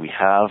 do we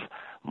have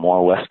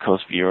more West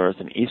Coast viewers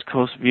than East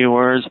Coast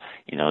viewers?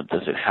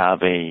 Does it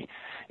have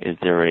is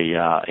there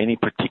any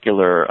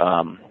particular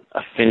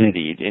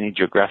affinity, any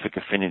geographic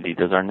affinity?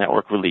 Does our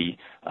network really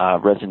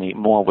resonate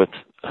more with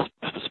a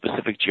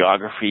specific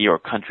geography or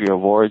country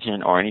of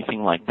origin or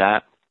anything like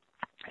that?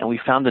 And we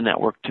found the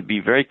network to be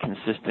very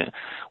consistent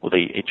with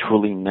a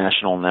truly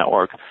national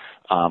network,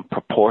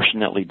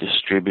 proportionately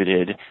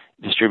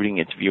distributing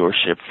its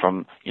viewership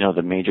from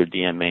the major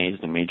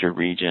DMAs, the major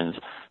regions.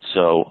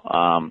 So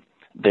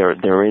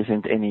there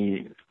isn't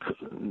any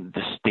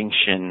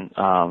distinction,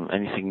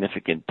 any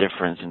significant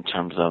difference in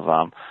terms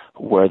of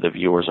where the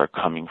viewers are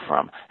coming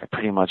from. And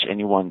pretty much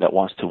anyone that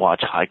wants to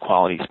watch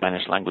high-quality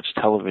Spanish language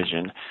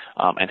television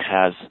and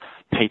has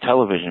pay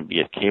television, be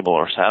it cable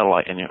or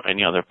satellite,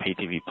 any other pay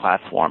TV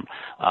platform,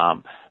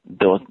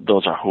 that's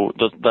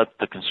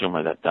the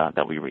consumer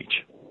that we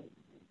reach.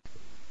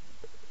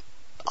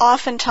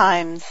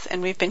 Oftentimes,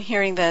 and we've been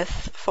hearing this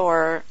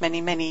for many,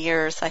 many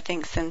years, I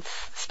think since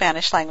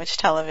Spanish language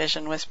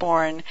television was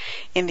born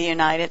in the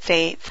United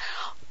States,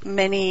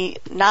 many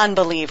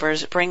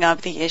non-believers bring up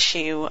the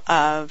issue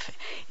of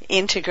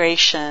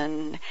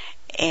integration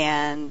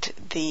and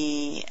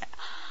the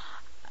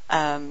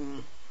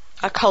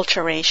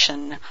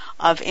acculturation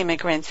of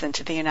immigrants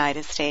into the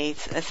United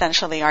States,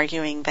 essentially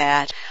arguing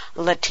that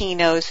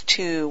Latinos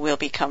too will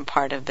become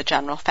part of the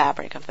general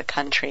fabric of the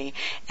country,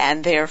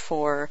 and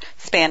therefore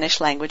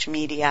Spanish language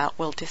media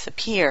will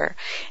disappear.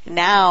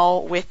 Now,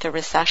 with the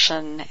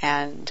recession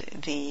and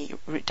the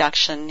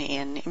reduction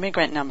in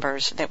immigrant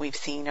numbers that we've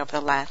seen over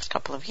the last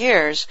couple of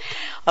years,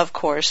 of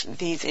course,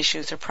 these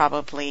issues are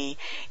probably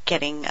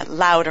getting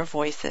louder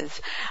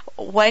voices.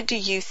 What do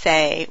you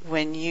say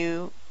when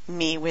you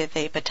meet with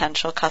a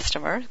potential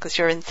customer, because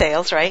you're in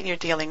sales, right? You're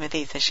dealing with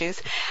these issues.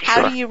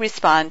 How do you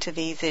respond to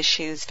these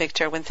issues,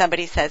 Victor, when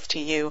somebody says to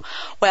you,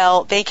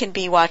 well, they can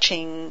be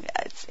watching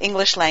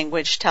English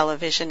language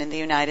television in the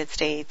United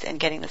States and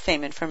getting the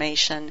same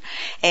information,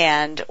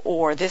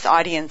 or this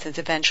audience is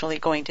eventually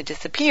going to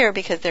disappear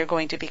because they're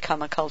going to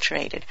become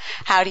acculturated?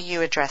 How do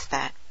you address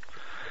that?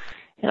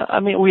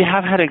 We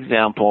have had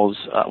examples.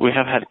 We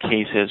have had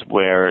cases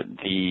where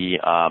the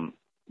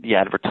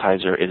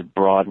advertiser is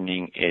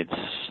broadening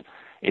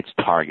its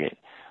target.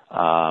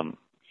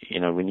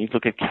 When you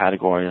look at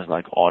categories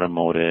like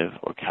automotive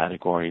or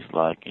categories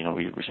like,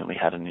 we recently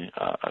had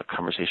a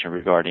conversation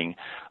regarding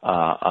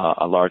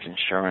a large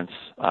insurance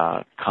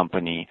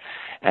company,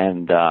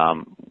 and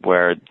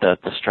where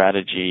the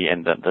strategy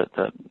and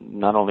the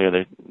not only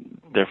are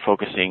they're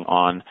focusing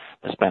on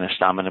the Spanish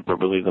dominant, but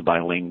really the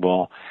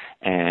bilingual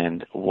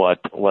and what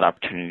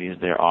opportunities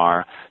there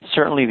are.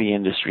 Certainly, the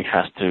industry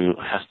has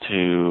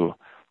to.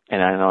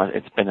 And I know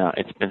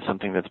it's been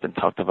something that's been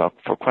talked about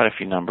for quite a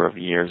few number of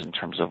years in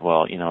terms of,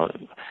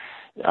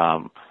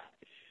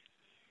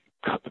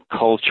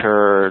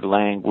 culture,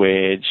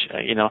 language,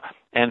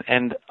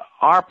 and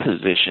our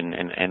position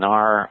and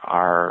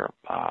our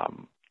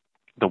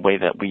the way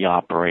that we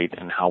operate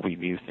and how we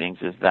view things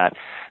is that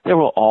there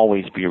will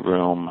always be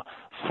room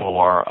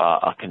for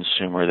a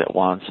consumer that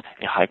wants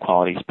a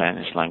high-quality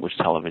Spanish language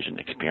television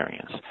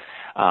experience.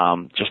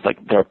 Just like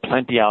there are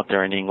plenty out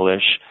there in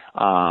English,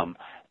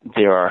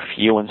 there are a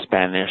few in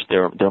Spanish.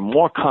 There are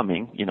more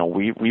coming. You know,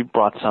 we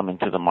brought some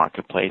into the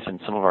marketplace, and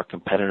some of our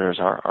competitors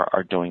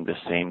are doing the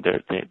same.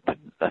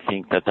 I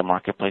think that the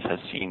marketplace has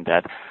seen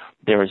that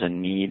there is a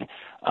need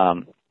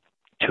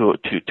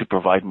to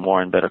provide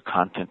more and better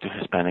content to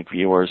Hispanic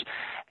viewers,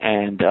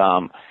 and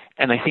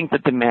I think the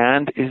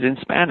demand is in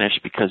Spanish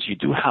because you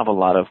do have a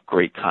lot of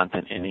great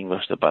content in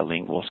English that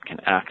bilinguals can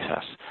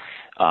access.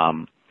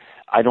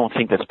 I don't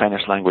think that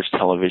Spanish language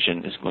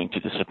television is going to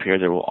disappear.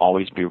 There will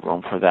always be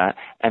room for that,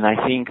 and I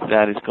think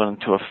that is going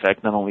to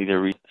affect not only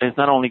it's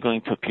not only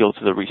going to appeal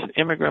to the recent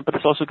immigrant, but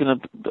it's also going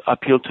to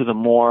appeal to the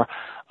more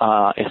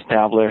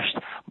established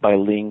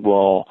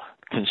bilingual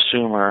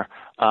consumer.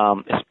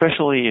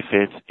 Especially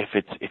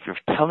if you're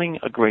telling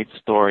a great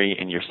story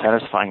and you're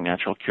satisfying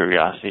natural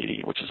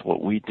curiosity, which is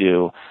what we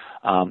do,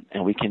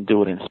 and we can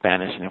do it in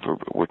Spanish. And if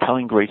we're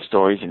telling great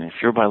stories, and if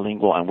you're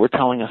bilingual and we're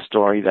telling a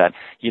story that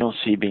you don't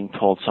see being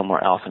told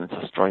somewhere else, and it's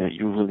a story that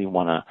you really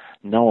want to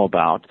know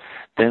about,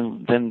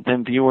 then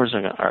viewers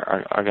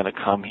are going to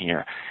come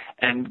here.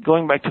 And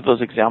going back to those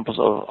examples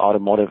of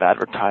automotive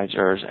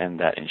advertisers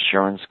and that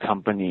insurance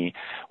company,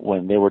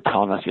 when they were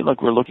telling us,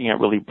 look, we're looking at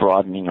really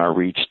broadening our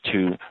reach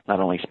to not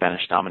only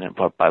Spanish dominant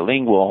but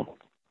bilingual,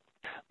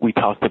 we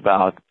talked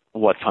about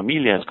what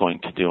Familia is going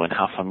to do and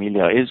how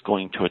Familia is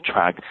going to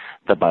attract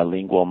the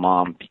bilingual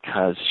mom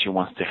because she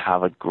wants to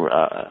have a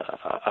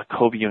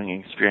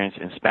co-viewing experience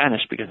in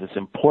Spanish because it's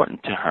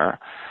important to her.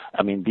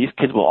 I mean, these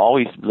kids will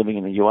always, living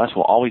in the U.S.,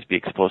 will always be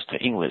exposed to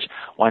English.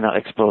 Why not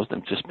expose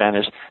them to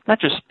Spanish, not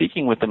just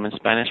speaking with them in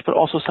Spanish, but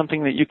also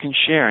something that you can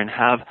share and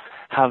have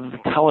the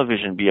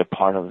television be a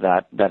part of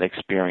that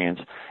experience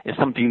is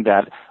something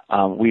that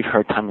we've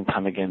heard time and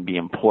time again be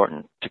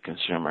important to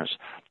consumers.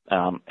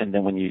 And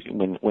then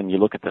when you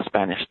look at the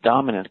Spanish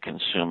dominant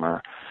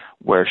consumer,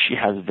 where she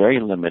has very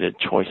limited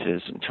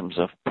choices in terms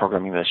of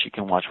programming that she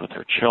can watch with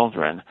her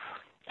children,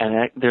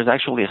 and there's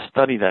actually a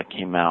study that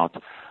came out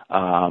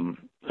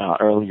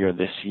earlier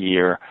this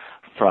year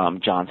from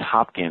Johns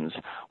Hopkins,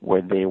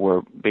 where they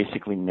were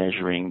basically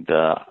measuring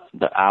the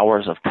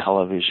hours of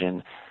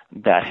television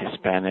that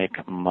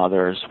Hispanic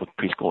mothers with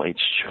preschool-age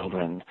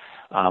children,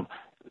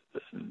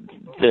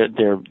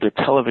 their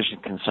television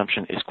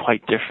consumption is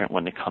quite different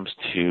when it comes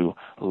to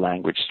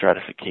language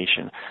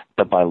stratification.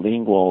 The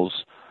bilinguals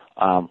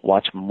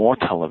watch more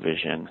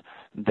television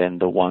than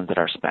the ones that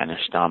are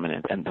Spanish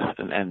dominant, and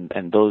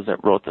those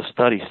that wrote the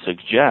study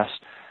suggest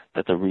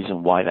that the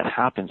reason why that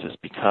happens is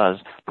because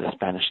the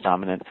Spanish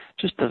dominant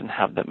just doesn't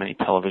have that many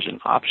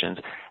television options.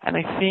 And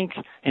I think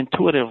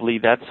intuitively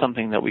that's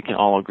something that we can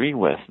all agree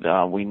with.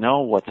 We know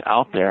what's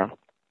out there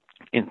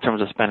in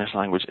terms of Spanish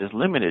language is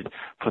limited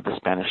for the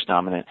Spanish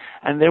dominant,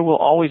 and there will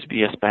always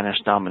be a Spanish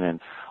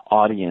dominant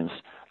audience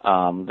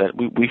that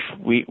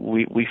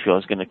we feel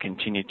is going to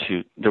continue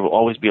to. There will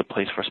always be a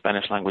place for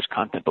Spanish language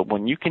content, but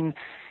when you can,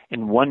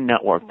 in one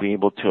network, be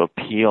able to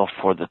appeal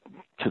to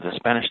the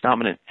Spanish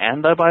dominant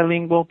and the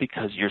bilingual,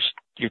 because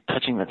you're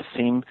touching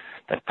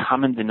that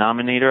common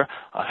denominator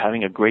of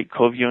having a great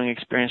co-viewing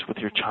experience with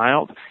your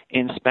child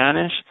in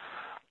Spanish,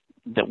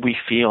 that we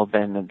feel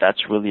then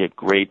that's really a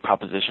great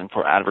proposition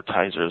for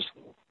advertisers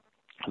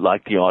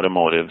like the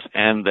automotives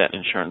and that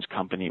insurance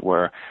company,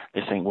 where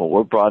they're saying, well,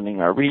 we're broadening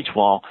our reach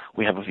while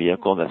we have a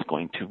vehicle that's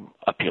going to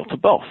appeal to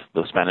both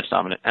the Spanish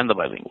dominant and the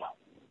bilingual.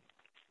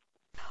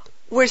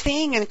 We're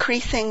seeing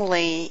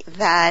increasingly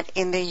that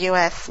in the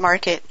U.S.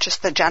 market,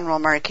 just the general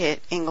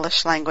market,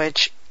 English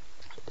language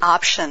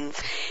options,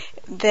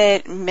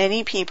 that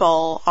many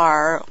people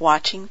are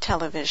watching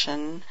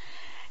television,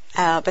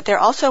 but they're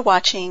also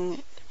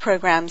watching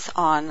programs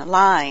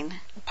online,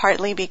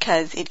 partly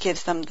because it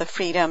gives them the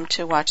freedom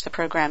to watch the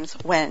programs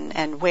when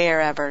and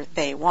wherever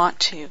they want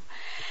to.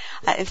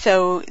 And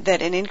so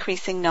that an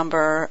increasing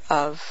number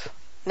of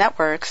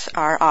networks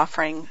are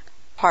offering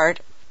part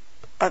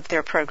of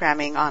their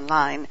programming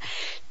online.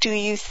 Do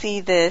you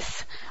see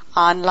this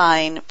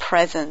online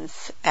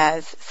presence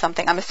as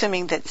something, I'm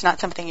assuming that's not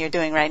something you're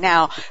doing right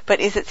now, but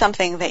is it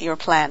something that you're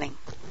planning?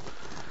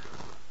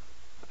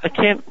 I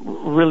can't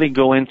really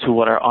go into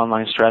what our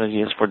online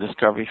strategy is for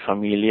Discovery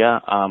Familia.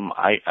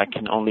 I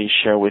can only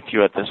share with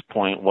you at this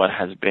point what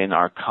has been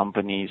our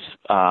company's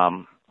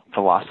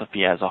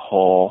philosophy as a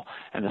whole,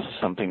 and this is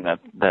something that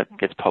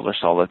gets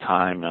published all the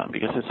time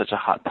because it's such a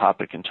hot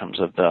topic in terms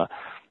of the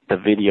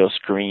video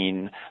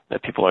screen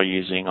that people are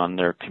using on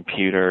their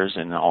computers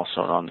and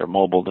also on their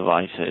mobile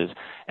devices,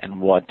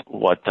 and what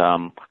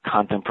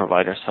content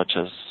providers such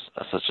as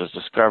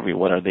Discovery,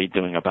 what are they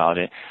doing about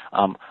it?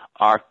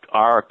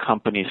 Our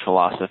company's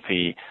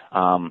philosophy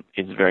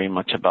is very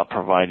much about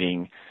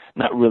providing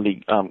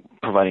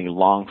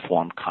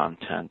long-form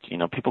content. You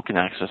know, people can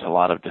access a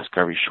lot of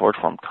Discovery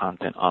short-form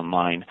content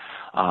online,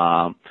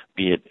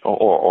 be it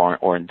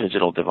or in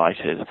digital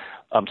devices.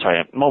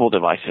 Mobile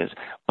devices.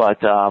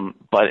 But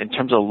in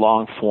terms of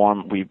long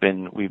form, we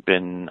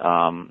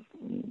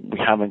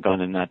haven't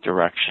gone in that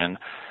direction,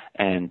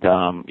 and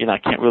I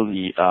can't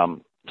really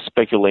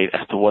speculate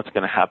as to what's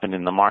going to happen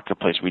in the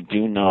marketplace. We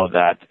do know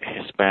that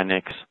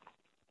Hispanics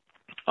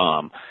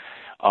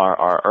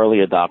are early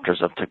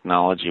adopters of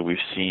technology. We've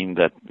seen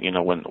that,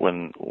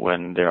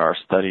 when there are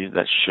studies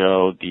that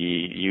show the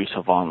use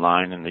of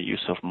online and the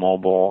use of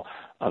mobile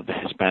of the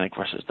Hispanic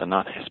versus the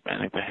not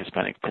Hispanic, the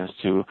Hispanic tends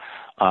to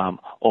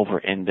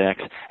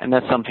over-index, and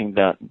that's something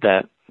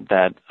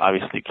that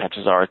obviously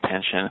catches our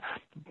attention.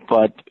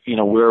 But,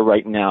 we're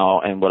right now,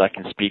 and what I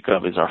can speak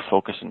of is our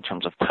focus in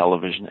terms of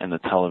television and the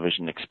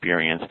television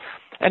experience.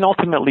 And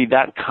ultimately,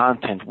 that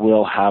content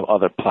will have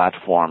other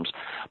platforms,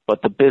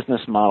 but the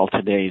business model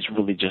today is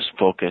really just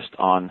focused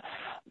on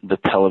the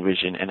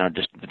television and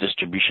the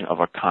distribution of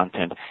our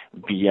content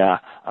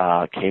via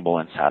cable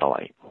and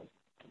satellite.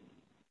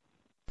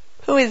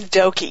 Who is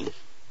Doki?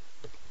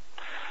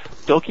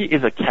 Doki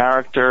is a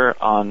character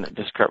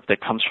that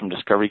comes from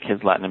Discovery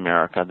Kids Latin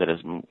America that is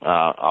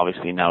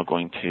obviously now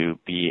going to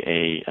be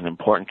an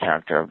important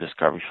character of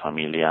Discovery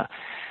Familia.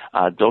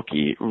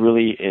 Doki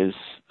really is,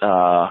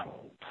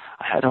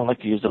 I don't like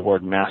to use the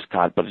word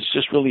mascot, but it's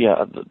just really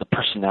the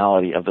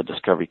personality of the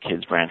Discovery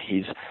Kids brand.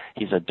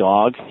 He's a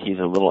dog. He's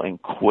a little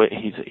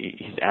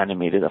he's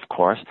animated, of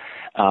course,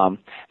 and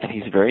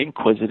he's very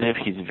inquisitive.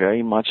 He's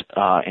very much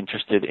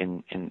interested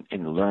in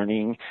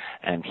learning,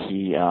 and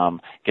he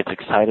gets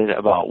excited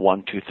about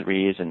 1, 2,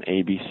 3s and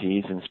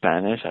ABCs in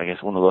Spanish. I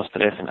guess 1, 2,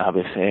 3 and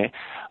ABC,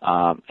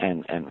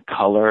 and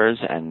colors,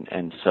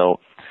 and so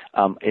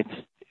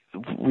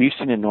we've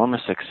seen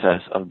enormous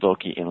success of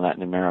Doki in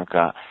Latin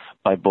America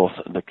by both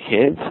the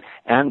kids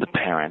and the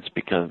parents,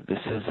 because this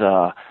is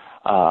a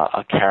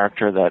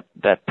character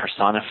that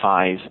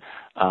personifies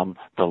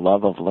the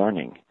love of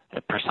learning.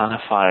 It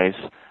personifies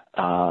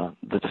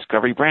the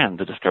Discovery brand.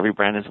 The Discovery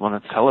brand is one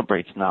that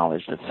celebrates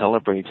knowledge, that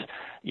celebrates,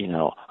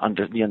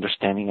 the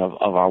understanding of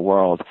our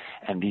world.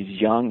 And these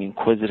young,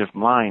 inquisitive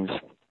minds,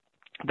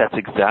 that's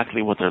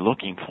exactly what they're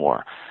looking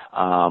for.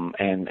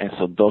 And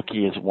so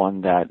Doki is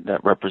one that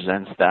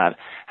represents that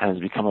and has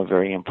become a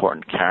very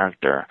important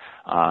character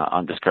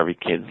on Discovery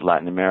Kids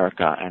Latin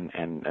America,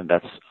 and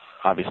that's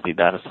obviously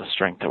that is the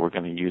strength that we're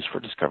going to use for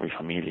Discovery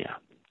Familia.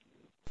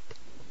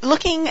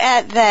 Looking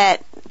at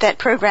that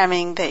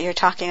programming that you're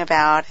talking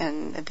about,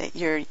 and that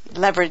you're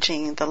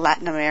leveraging the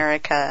Latin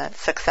America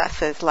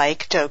successes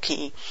like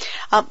Doki,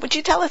 would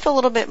you tell us a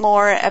little bit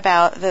more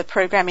about the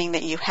programming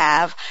that you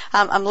have?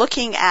 I'm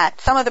looking at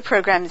some of the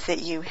programs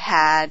that you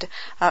had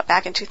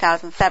back in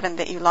 2007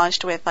 that you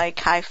launched with, like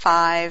High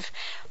Five,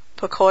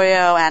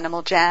 Pocoyo,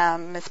 Animal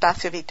Jam,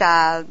 Espacio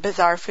Vital,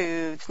 Bizarre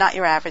Foods, Not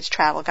Your Average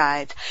Travel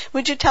Guides.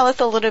 Would you tell us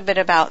a little bit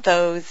about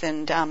those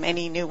and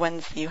any new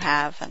ones you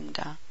have, and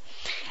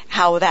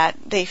how that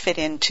they fit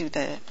into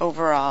the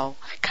overall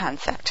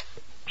concept?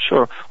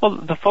 Sure. Well,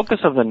 the focus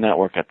of the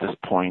network at this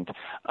point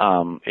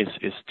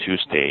is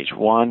two-stage.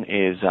 One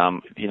is,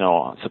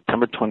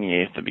 September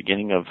 28th, the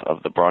beginning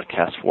of the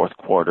broadcast fourth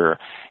quarter,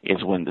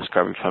 is when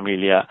Discovery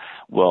Familia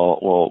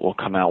will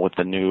come out with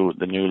the new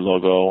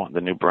logo,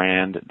 the new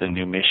brand, the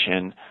new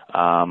mission,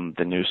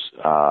 the new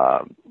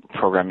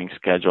programming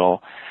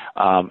schedule.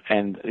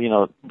 And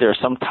there are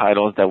some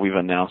titles that we've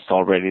announced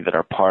already that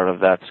are part of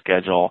that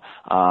schedule.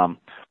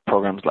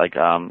 Programs like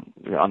on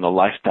the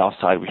lifestyle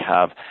side, we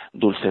have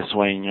Dulce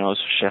Sueños,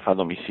 Chef a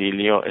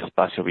Domicilio,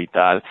 Espacio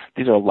Vital.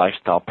 These are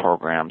lifestyle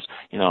programs.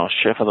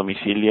 Chef a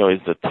Domicilio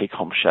is the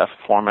take-home chef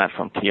format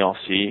from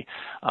TLC.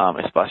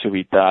 Espacio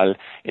Vital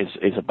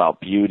is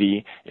about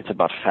beauty. It's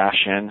about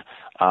fashion.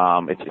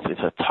 It's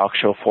a talk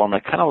show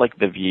format, kind of like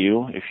The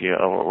View, if you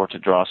were to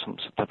draw some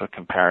type of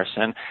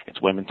comparison.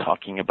 It's women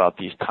talking about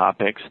these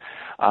topics.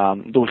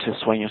 Dulce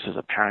Sueños is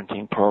a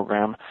parenting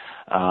program.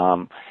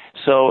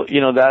 So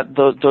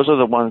those are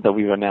the ones that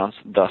we've announced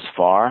thus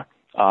far.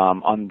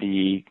 On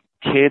the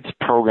kids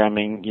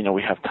programming,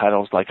 we have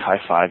titles like High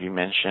Five, you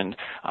mentioned,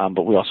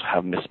 but we also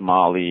have Miss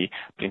Molly,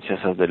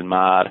 Princesas del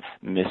Mar,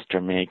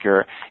 Mr.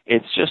 Maker.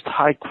 It's just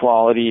high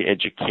quality,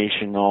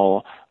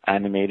 educational,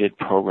 animated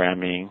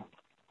programming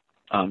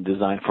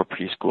designed for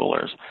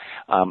preschoolers.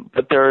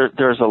 But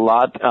there's a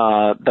lot,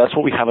 that's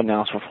what we have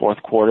announced for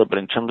fourth quarter, but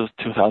in terms of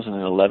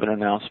 2011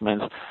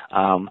 announcements,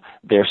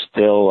 they're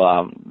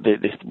still,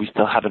 we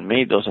still haven't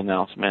made those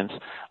announcements,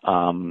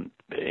 and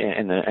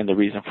the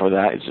reason for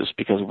that is just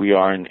because we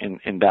are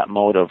in that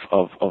mode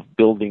of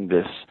building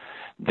this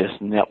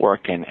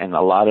network, and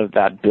a lot of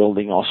that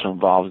building also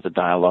involves the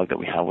dialogue that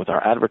we have with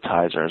our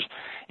advertisers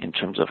in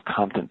terms of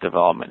content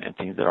development and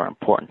things that are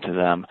important to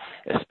them,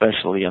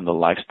 especially in the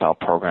lifestyle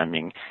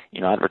programming.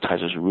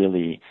 Advertisers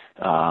really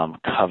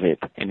covet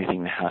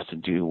anything that has to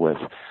do with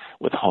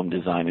home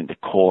design and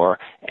decor,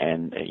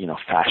 and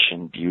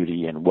fashion,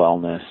 beauty, and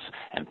wellness,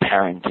 and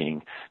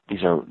parenting.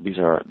 These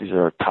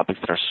are topics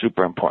that are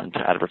super important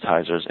to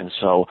advertisers, and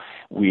so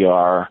we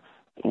are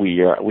we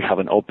have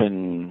an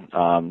open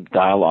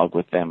dialogue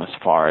with them as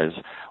far as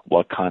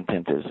what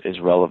content is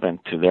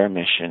relevant to their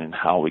mission and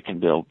how we can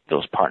build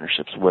those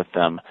partnerships with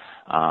them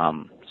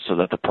so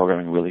that the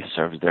programming really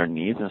serves their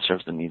needs and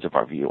serves the needs of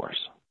our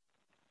viewers.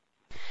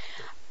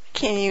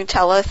 Can you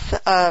tell us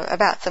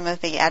about some of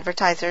the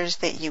advertisers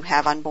that you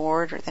have on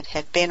board or that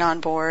have been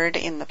on board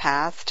in the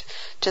past,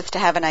 just to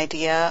have an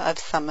idea of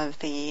some of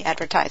the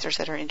advertisers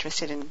that are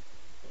interested in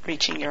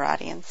reaching your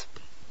audience?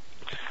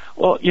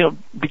 Well,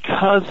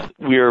 because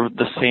we're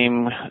the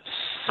same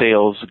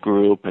sales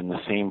group and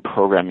the same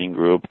programming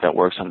group that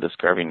works on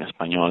Discovery en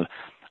Español,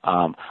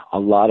 a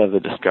lot of the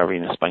Discovery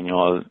en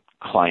Español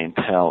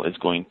clientele is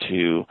going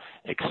to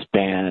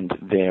expand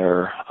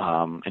their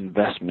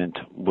investment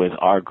with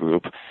our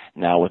group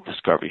now with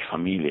Discovery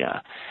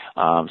Familia.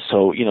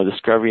 So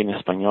Discovery en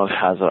Español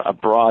has a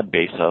broad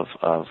base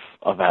of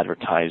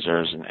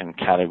advertisers and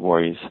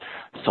categories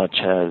such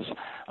as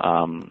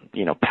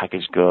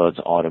packaged goods,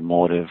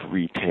 automotive,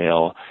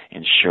 retail,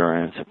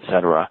 insurance,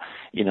 etc.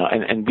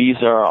 And these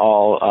are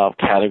all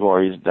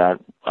categories that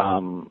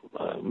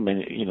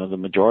the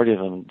majority of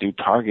them do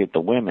target the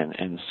women,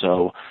 and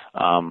so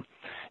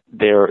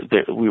we're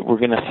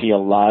going to see a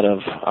lot of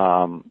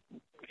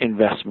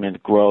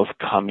investment growth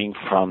coming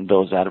from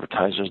those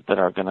advertisers that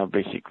are going to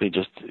basically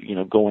just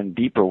go in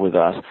deeper with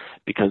us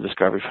because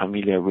Discovery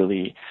Familia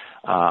really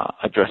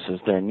addresses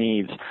their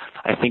needs.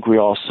 I think we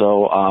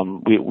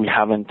also we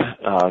haven't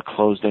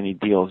closed any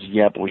deals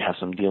yet, but we have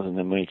some deals in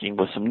the making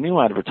with some new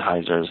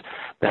advertisers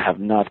that have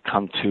not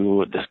come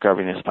to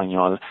Discovery en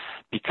Español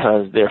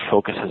because their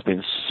focus has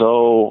been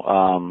so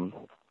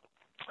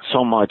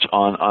much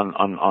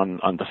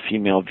on the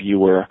female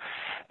viewer,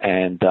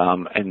 and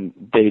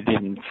they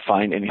didn't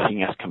find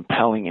anything as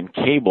compelling in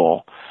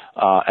cable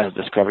as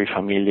Discovery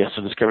Familia.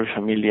 So Discovery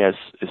Familia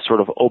is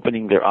sort of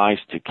opening their eyes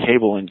to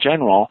cable in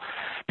general,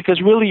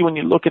 because really when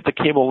you look at the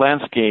cable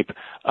landscape,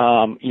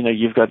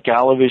 you've got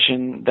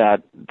Galavision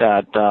that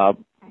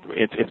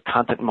its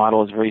content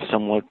model is very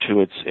similar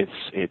to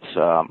its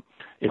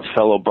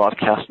fellow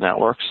broadcast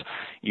networks,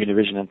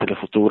 Univision and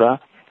Telefutura.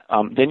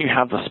 Then you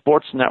have the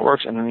sports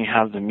networks, and then you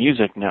have the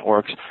music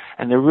networks,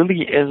 and there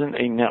really isn't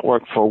a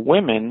network for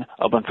women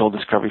up until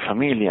Discovery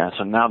Familia.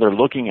 So now they're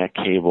looking at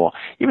cable,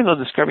 even though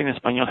Discovery en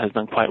Español has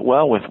done quite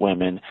well with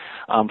women.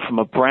 From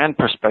a brand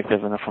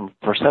perspective and from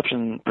a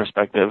perception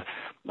perspective,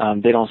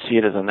 they don't see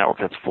it as a network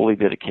that's fully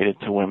dedicated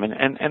to women,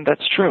 and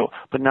that's true.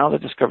 But now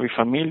that Discovery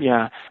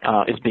Familia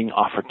is being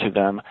offered to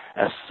them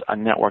as a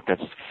network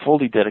that's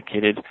fully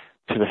dedicated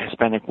to the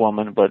Hispanic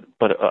woman, but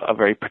a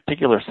very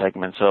particular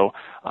segment. So,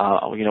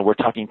 we're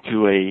talking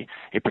to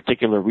a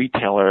particular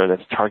retailer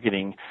that's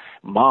targeting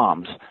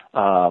moms.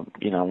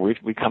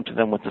 We come to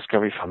them with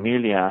Discovery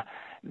Familia.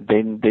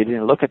 They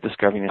didn't look at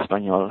Discovery en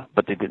Español,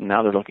 but they did.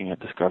 Now they're looking at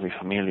Discovery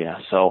Familia.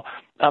 So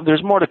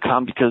there's more to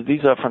come because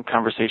these upfront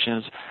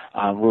conversations,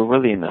 we're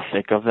really in the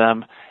thick of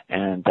them,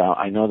 and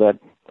I know that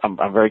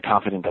I'm very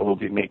confident that we'll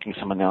be making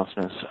some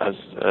announcements as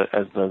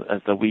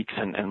the weeks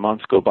and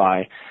months go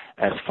by,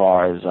 as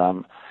far as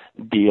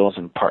deals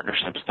and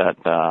partnerships that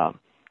are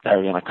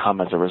going to come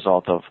as a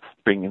result of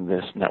bringing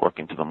this network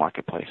into the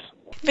marketplace.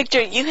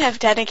 Victor, you have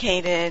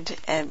dedicated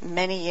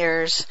many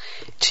years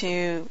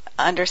to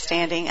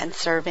understanding and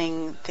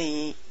serving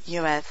the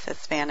U.S.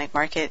 Hispanic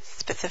market,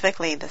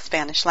 specifically the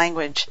Spanish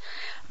language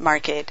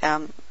market,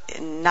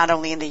 not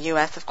only in the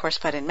U.S., of course,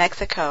 but in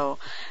Mexico,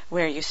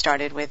 where you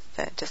started with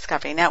the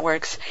Discovery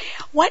Networks.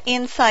 What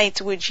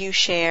insights would you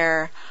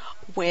share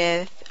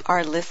with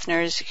our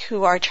listeners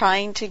who are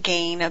trying to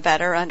gain a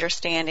better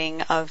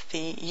understanding of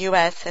the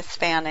U.S.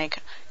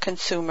 Hispanic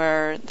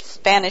consumer,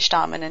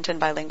 Spanish-dominant and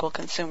bilingual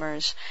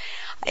consumers,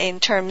 in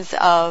terms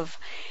of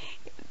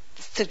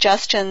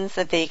suggestions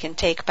that they can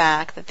take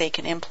back, that they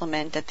can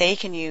implement, that they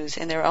can use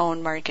in their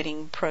own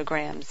marketing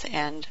programs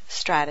and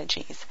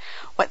strategies?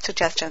 What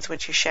suggestions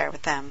would you share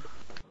with them?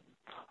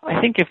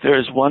 I think if there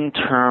is one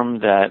term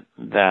that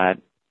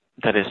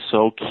is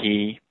so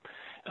key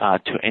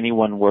to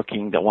anyone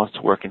that wants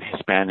to work in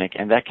Hispanic,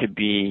 and that could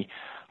be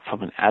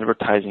from an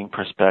advertising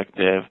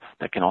perspective,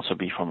 that can also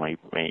be from a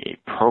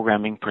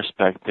programming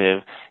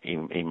perspective,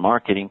 a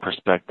marketing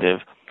perspective.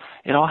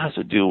 It all has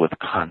to do with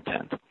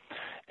content.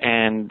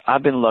 And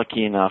I've been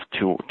lucky enough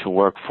to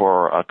work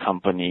for a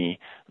company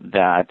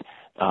that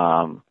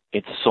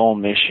its sole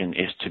mission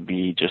is to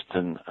be just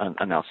an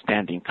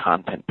outstanding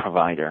content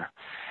provider,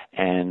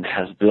 and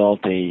has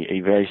built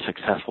a very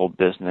successful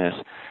business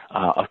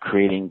of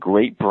creating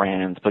great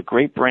brands. But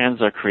great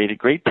brands are created,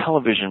 great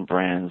television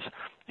brands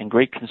and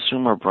great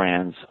consumer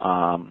brands,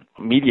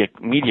 media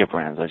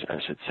brands, I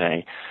should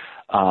say,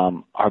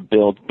 are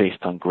built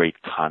based on great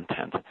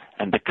content.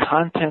 And the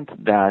content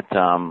that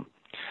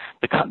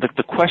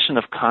the question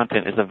of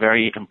content is a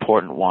very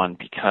important one,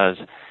 because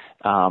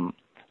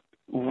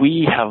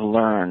we have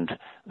learned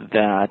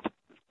that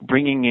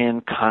bringing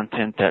in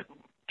content that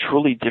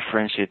truly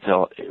differentiates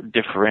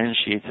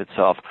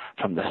itself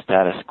from the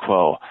status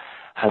quo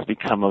has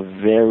become a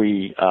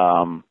very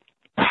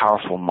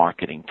powerful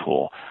marketing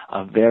tool,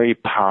 a very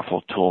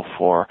powerful tool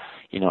for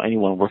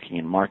anyone working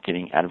in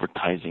marketing,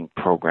 advertising,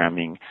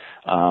 programming,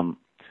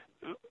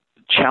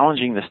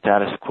 challenging the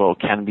status quo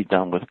can be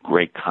done with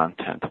great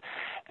content.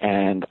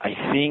 And I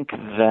think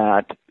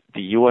that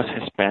the U.S.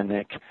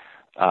 Hispanic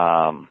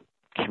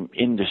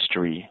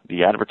industry,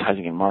 the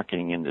advertising and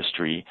marketing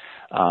industry,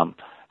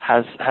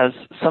 has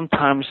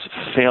sometimes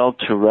failed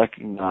to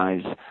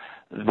recognize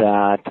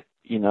that,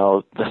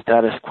 the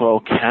status quo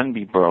can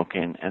be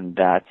broken and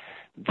that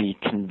the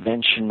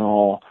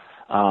conventional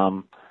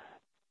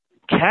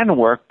can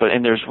work,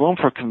 and there's room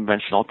for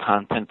conventional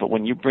content, but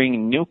when you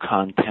bring new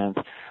content,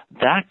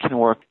 that can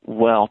work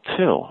well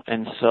too.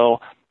 And so,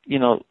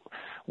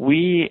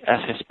 we as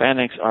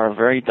Hispanics are a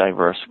very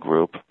diverse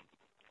group,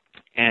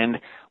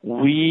 and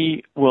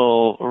we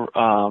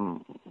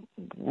can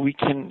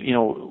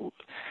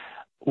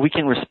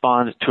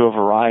respond to a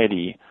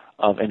variety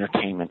of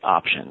entertainment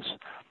options.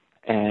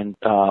 And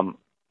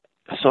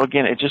so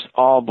again, it just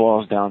all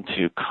boils down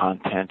to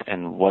content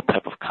and what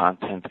type of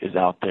content is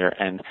out there.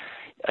 And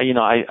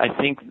I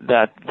think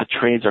that the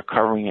trades are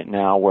covering it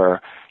now,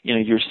 where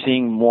you're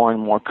seeing more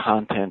and more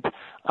content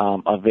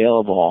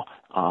available.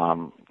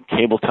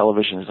 Cable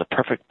television is a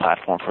perfect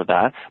platform for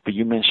that, but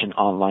you mentioned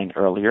online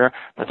earlier.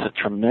 That's a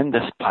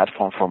tremendous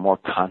platform for more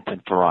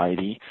content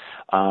variety.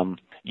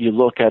 You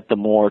look at the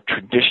more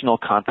traditional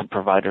content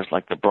providers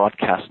like the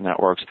broadcast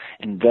networks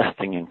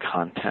investing in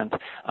content,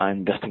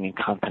 investing in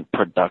content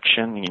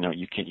production.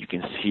 You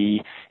can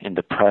see in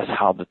the press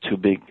how the two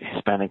big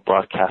Hispanic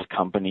broadcast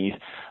companies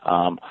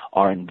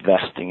are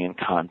investing in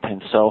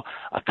content. So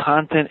an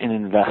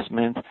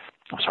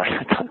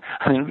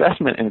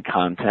investment in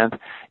content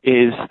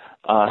is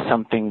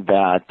something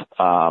that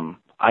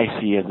I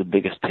see as the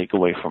biggest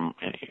takeaway from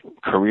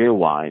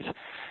career-wise,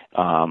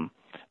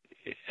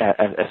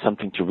 as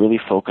something to really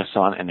focus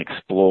on and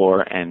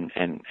explore, and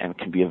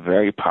can be a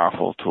very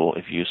powerful tool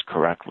if used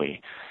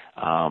correctly.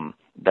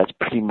 That's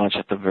pretty much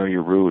at the very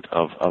root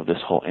of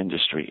this whole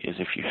industry, is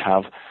if you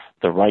have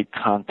the right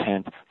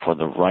content for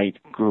the right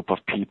group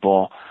of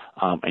people,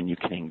 and you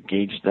can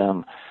engage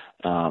them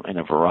in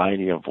a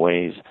variety of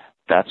ways.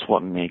 That's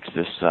what makes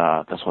this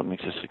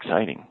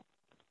exciting.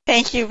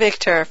 Thank you,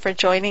 Victor, for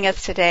joining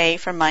us today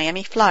from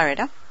Miami,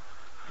 Florida.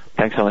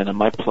 Thanks, Elena.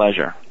 My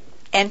pleasure.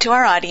 And to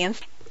our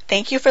audience,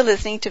 thank you for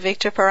listening to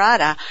Victor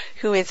Parada,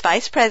 who is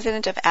Vice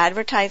President of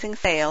Advertising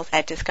Sales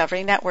at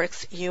Discovery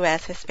Network's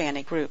U.S.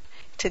 Hispanic Group.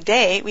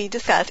 Today, we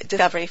discussed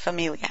Discovery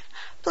Familia.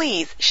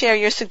 Please share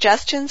your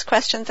suggestions,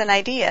 questions, and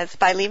ideas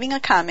by leaving a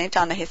comment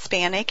on the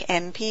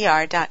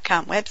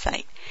HispanicMPR.com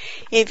website.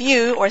 If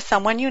you or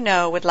someone you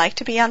know would like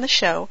to be on the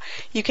show,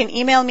 you can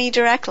email me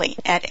directly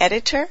at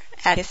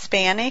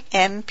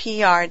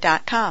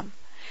editor@HispanicMPR.com.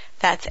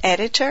 That's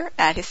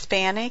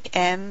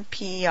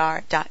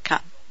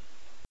editor@HispanicMPR.com.